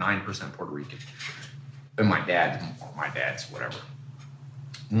DNA. I'm 9% Puerto Rican. And my dad's whatever.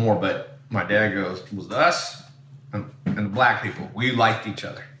 More, but my dad was us and the black people. We liked each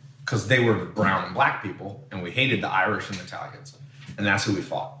other because they were brown and black people, and we hated the Irish and Italians. And that's who we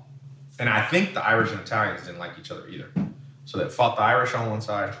fought. And I think the Irish and Italians didn't like each other either. So they fought the Irish on one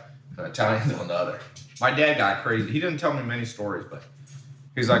side and the Italians on the other. My dad got crazy. He didn't tell me many stories, but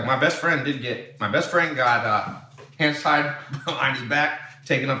he's like, my best friend got hands tied behind his back,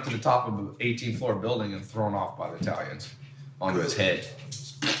 taken up to the top of an 18th floor building and thrown off by the Italians onto his head,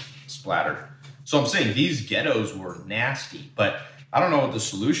 splattered. So I'm saying these ghettos were nasty, but I don't know what the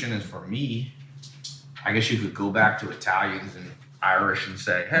solution is for me. I guess you could go back to Italians and Irish and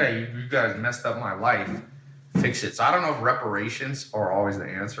say, hey, you guys messed up my life. Fix it. So I don't know if reparations are always the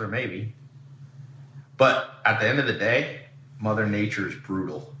answer, maybe. But at the end of the day, Mother Nature is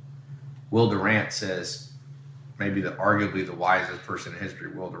brutal. Will Durant says, maybe arguably the wisest person in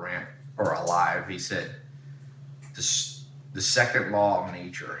history, Will Durant, or alive, he said, the second law of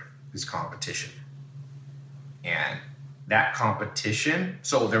nature is competition. And that competition,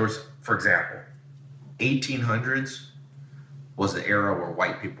 so there was, for example, 1800s was the era where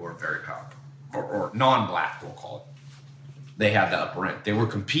white people were very powerful, or non-black, we'll call it. They had the upper end. They were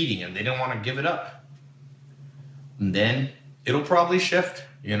competing and they didn't want to give it up. And then it'll probably shift,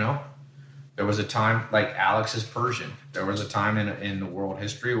 you know. There was a time, like Alex is Persian. There was a time in the world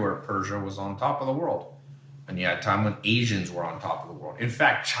history where Persia was on top of the world. And you had a time when Asians were on top of the world. In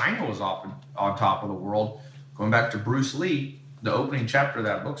fact, China was on top of the world. Going back to Bruce Lee, the opening chapter of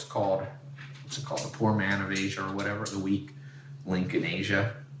that book's called, what's it called? The Poor Man of Asia or whatever, the weak link in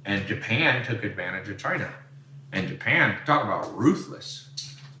Asia. And Japan took advantage of China. And Japan, talk about ruthless.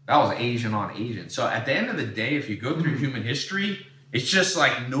 That was Asian on Asian. So at the end of the day, if you go through human history, it's just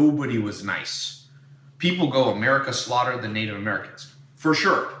like nobody was nice. People go, America slaughtered the Native Americans. For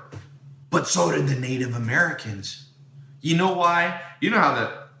sure. But so did the Native Americans. You know why? You know how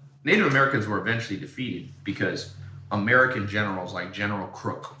the Native Americans were eventually defeated because American generals like General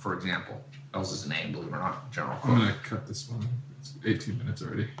Crook, for example, that was his name, believe it or not, General Crook. I'm going to cut this one. It's 18 minutes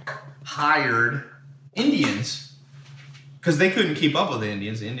already. Hired Indians because they couldn't keep up with the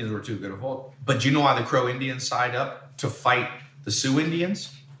Indians. The Indians were too good a hold. But you know why the Crow Indians signed up to fight the Sioux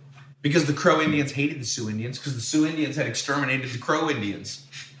Indians? Because the Crow Indians hated the Sioux Indians because the Sioux Indians had exterminated the Crow Indians.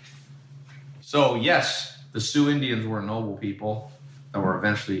 So yes, the Sioux Indians were noble people that were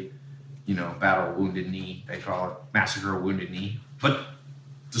eventually, you know, battle Wounded Knee. They call it massacre of Wounded Knee. But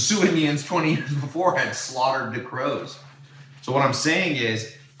the Sioux Indians 20 years before had slaughtered the Crows. So what I'm saying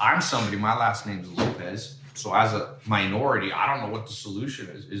is, I'm somebody, my last name is Lopez. So as a minority, I don't know what the solution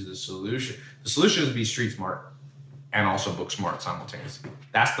is the solution. The solution is to be street smart and also book smart simultaneously.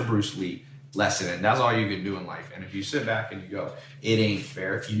 That's the Bruce Lee lesson, and that's all you can do in life. And if you sit back and you go, it ain't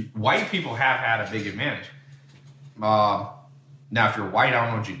fair. White people have had a big advantage. Now, if you're white, I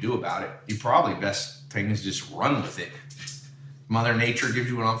don't know what you do about it. You probably best thing is just run with it. Mother Nature gives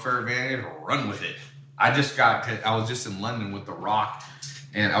you an unfair advantage, run with it. I was just in London with The Rock,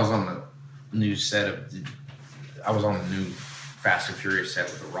 and I was on the new Fast and Furious set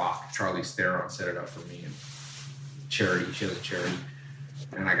with The Rock. Charlize Theron set it up for me, and she has a charity.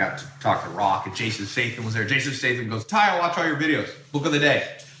 And I got to talk to Rock, and Jason Statham was there. Jason Statham goes, Ty, I watch all your videos. Book of the day.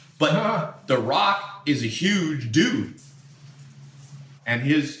 But The Rock is a huge dude. And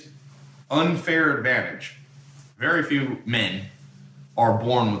his unfair advantage, very few men are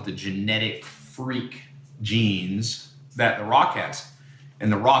born with the genetic freak genes that The Rock has.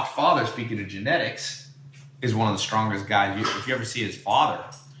 And The Rock's father, speaking of genetics, is one of the strongest guys. If you ever see his father,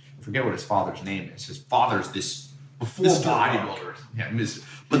 I forget what his father's name is. His father's this before bodybuilder. Yeah,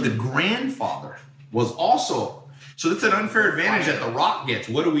 but the grandfather was also, so it's an unfair advantage that The Rock gets.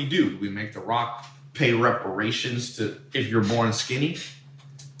 What do? Do we make The Rock pay reparations to if you're born skinny?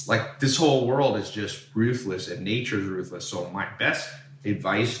 Like, this whole world is just ruthless and nature's ruthless. So my best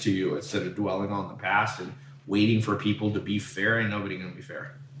advice to you, instead of dwelling on the past and waiting for people to be fair, ain't nobody gonna be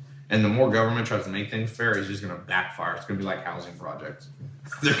fair. And the more government tries to make things fair, it's just gonna backfire. It's gonna be like housing projects.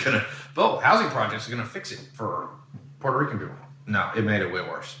 Housing projects are gonna fix it for Puerto Rican people. No, it made it way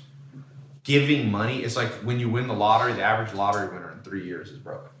worse. Giving money, it's like when you win the lottery, the average lottery winner in 3 years is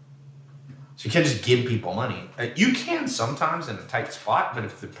broke. So you can't just give people money. You can sometimes in a tight spot, but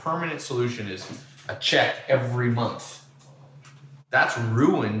if the permanent solution is a check every month, that's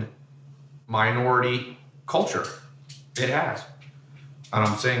ruined minority culture. It has. And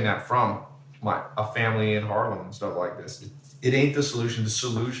I'm saying that from a family in Harlem and stuff like this. It ain't the solution. The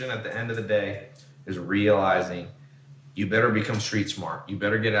solution at the end of the day is realizing you better become street smart. You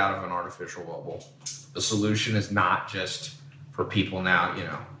better get out of an artificial bubble. The solution is not just for people now, you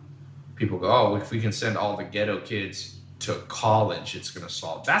know. People go, oh, if we can send all the ghetto kids to college, it's going to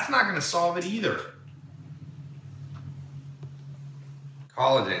solve. That's not going to solve it either.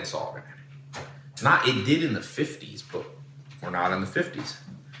 College ain't solving it. It did in the 50s, but we're not in the 50s.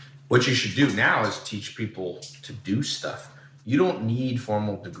 What you should do now is teach people to do stuff. You don't need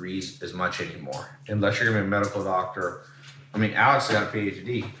formal degrees as much anymore, unless you're going to be a medical doctor. I mean, Alex got a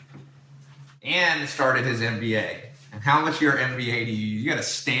PhD and started his MBA. And how much of your MBA do you got a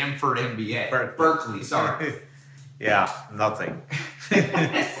Stanford MBA? Berkeley, sorry. Yeah, nothing.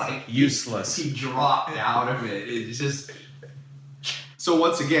 It's like useless. He dropped out of it. It's just... So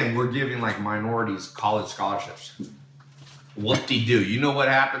once again, we're giving like minorities college scholarships. Whoop-de-doo. You know what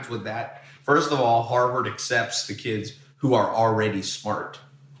happens with that? First of all, Harvard accepts the kids who are already smart.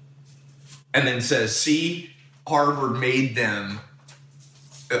 And then says, see, Harvard made them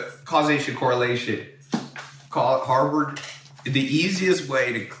causation, correlation. Harvard, the easiest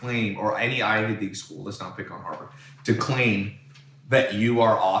way to claim, or any Ivy League school, let's not pick on Harvard, to claim that you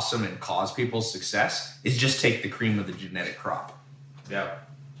are awesome and cause people success is just take the cream of the genetic crop. Yeah.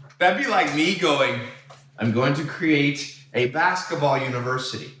 That'd be like me going, I'm going to create a basketball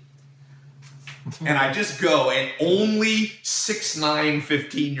university. And I just go, and only 6'9",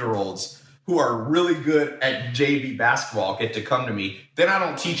 15-year-olds who are really good at JV basketball get to come to me. Then I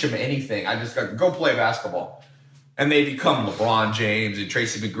don't teach them anything. I just go play basketball. And they become LeBron James and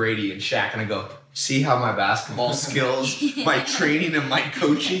Tracy McGrady and Shaq. And I go, see how my basketball skills, my training and my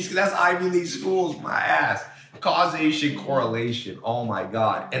coaching, because that's Ivy League schools, my ass. Causation, correlation, oh my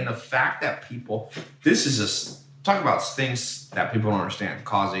God. And the fact that people, this is talk about things that people don't understand,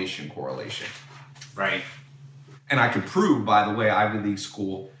 causation, correlation. Right. And I can prove, by the way, Ivy League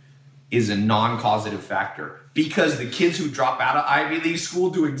school is a non-causative factor because the kids who drop out of Ivy League school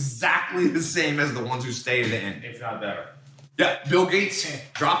do exactly the same as the ones who stay to the end. If not better. Yeah, Bill Gates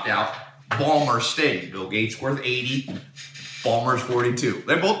dropped out. Ballmer stayed. Bill Gates worth 80. Ballmer's 42.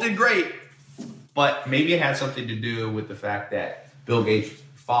 They both did great, but maybe it had something to do with the fact that Bill Gates'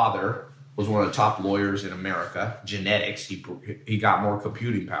 father was one of the top lawyers in America. Genetics. He got more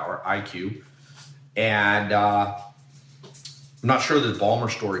computing power, IQ. And I'm not sure the Ballmer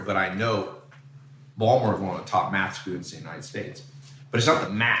story, but I know Ballmer was one of the top math students in the United States. But it's not the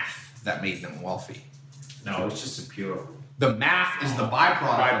math that made them wealthy. No, it's just a pure. The math is the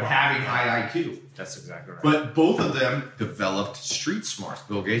byproduct of having high IQ. That's exactly right. But both of them developed street smarts.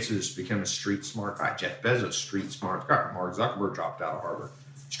 Bill Gates just became a street smart guy. Jeff Bezos, street smart guy. Mark Zuckerberg dropped out of Harvard.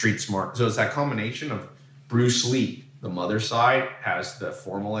 Street smart. So it's that combination of Bruce Lee. The mother side has the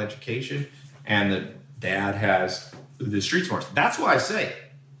formal education, and the dad has the street smarts. That's why I say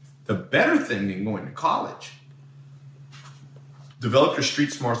the better thing than going to college, develop your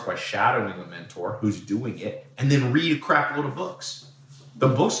street smarts by shadowing a mentor who's doing it, and then read a crap load of books. The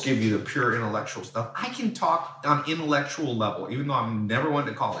books give you the pure intellectual stuff. I can talk on intellectual level, even though I've never went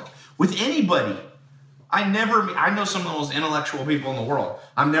to college, with anybody. I know some of the most intellectual people in the world.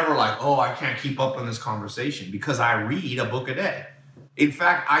 I'm never like, oh, I can't keep up on this conversation because I read a book a day. In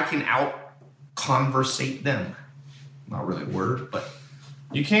fact, I can out-conversate them. Not really a word, but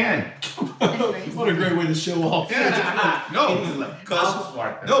you can. What a great way to show off. Yeah,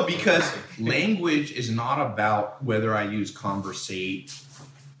 because language is not about whether I use conversate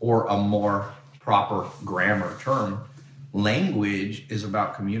or a more proper grammar term. Language is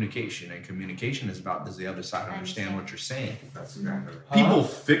about communication, and communication is about, does the other side understand what you're saying? That's exactly right. People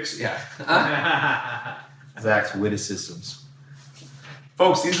fix, Zach's witticisms.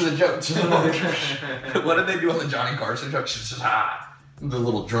 Folks, these are the jokes. What did they do on the Johnny Carson jokes? Just, the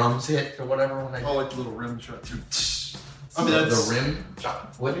little drums hit or whatever when they. Oh, like the little rim shot. I mean, the rim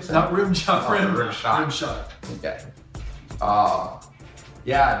shot. What did you say? Not rim shot. Rim shot. Rim shot. Okay.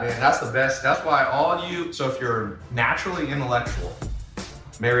 Yeah, man, that's the best. That's why so if you're naturally intellectual,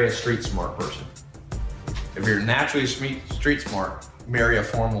 marry a street smart person. If you're naturally street smart, marry a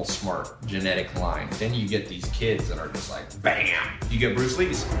formal smart genetic line. Then you get these kids that are just like, bam, you get Bruce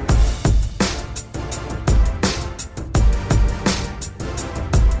Lee's.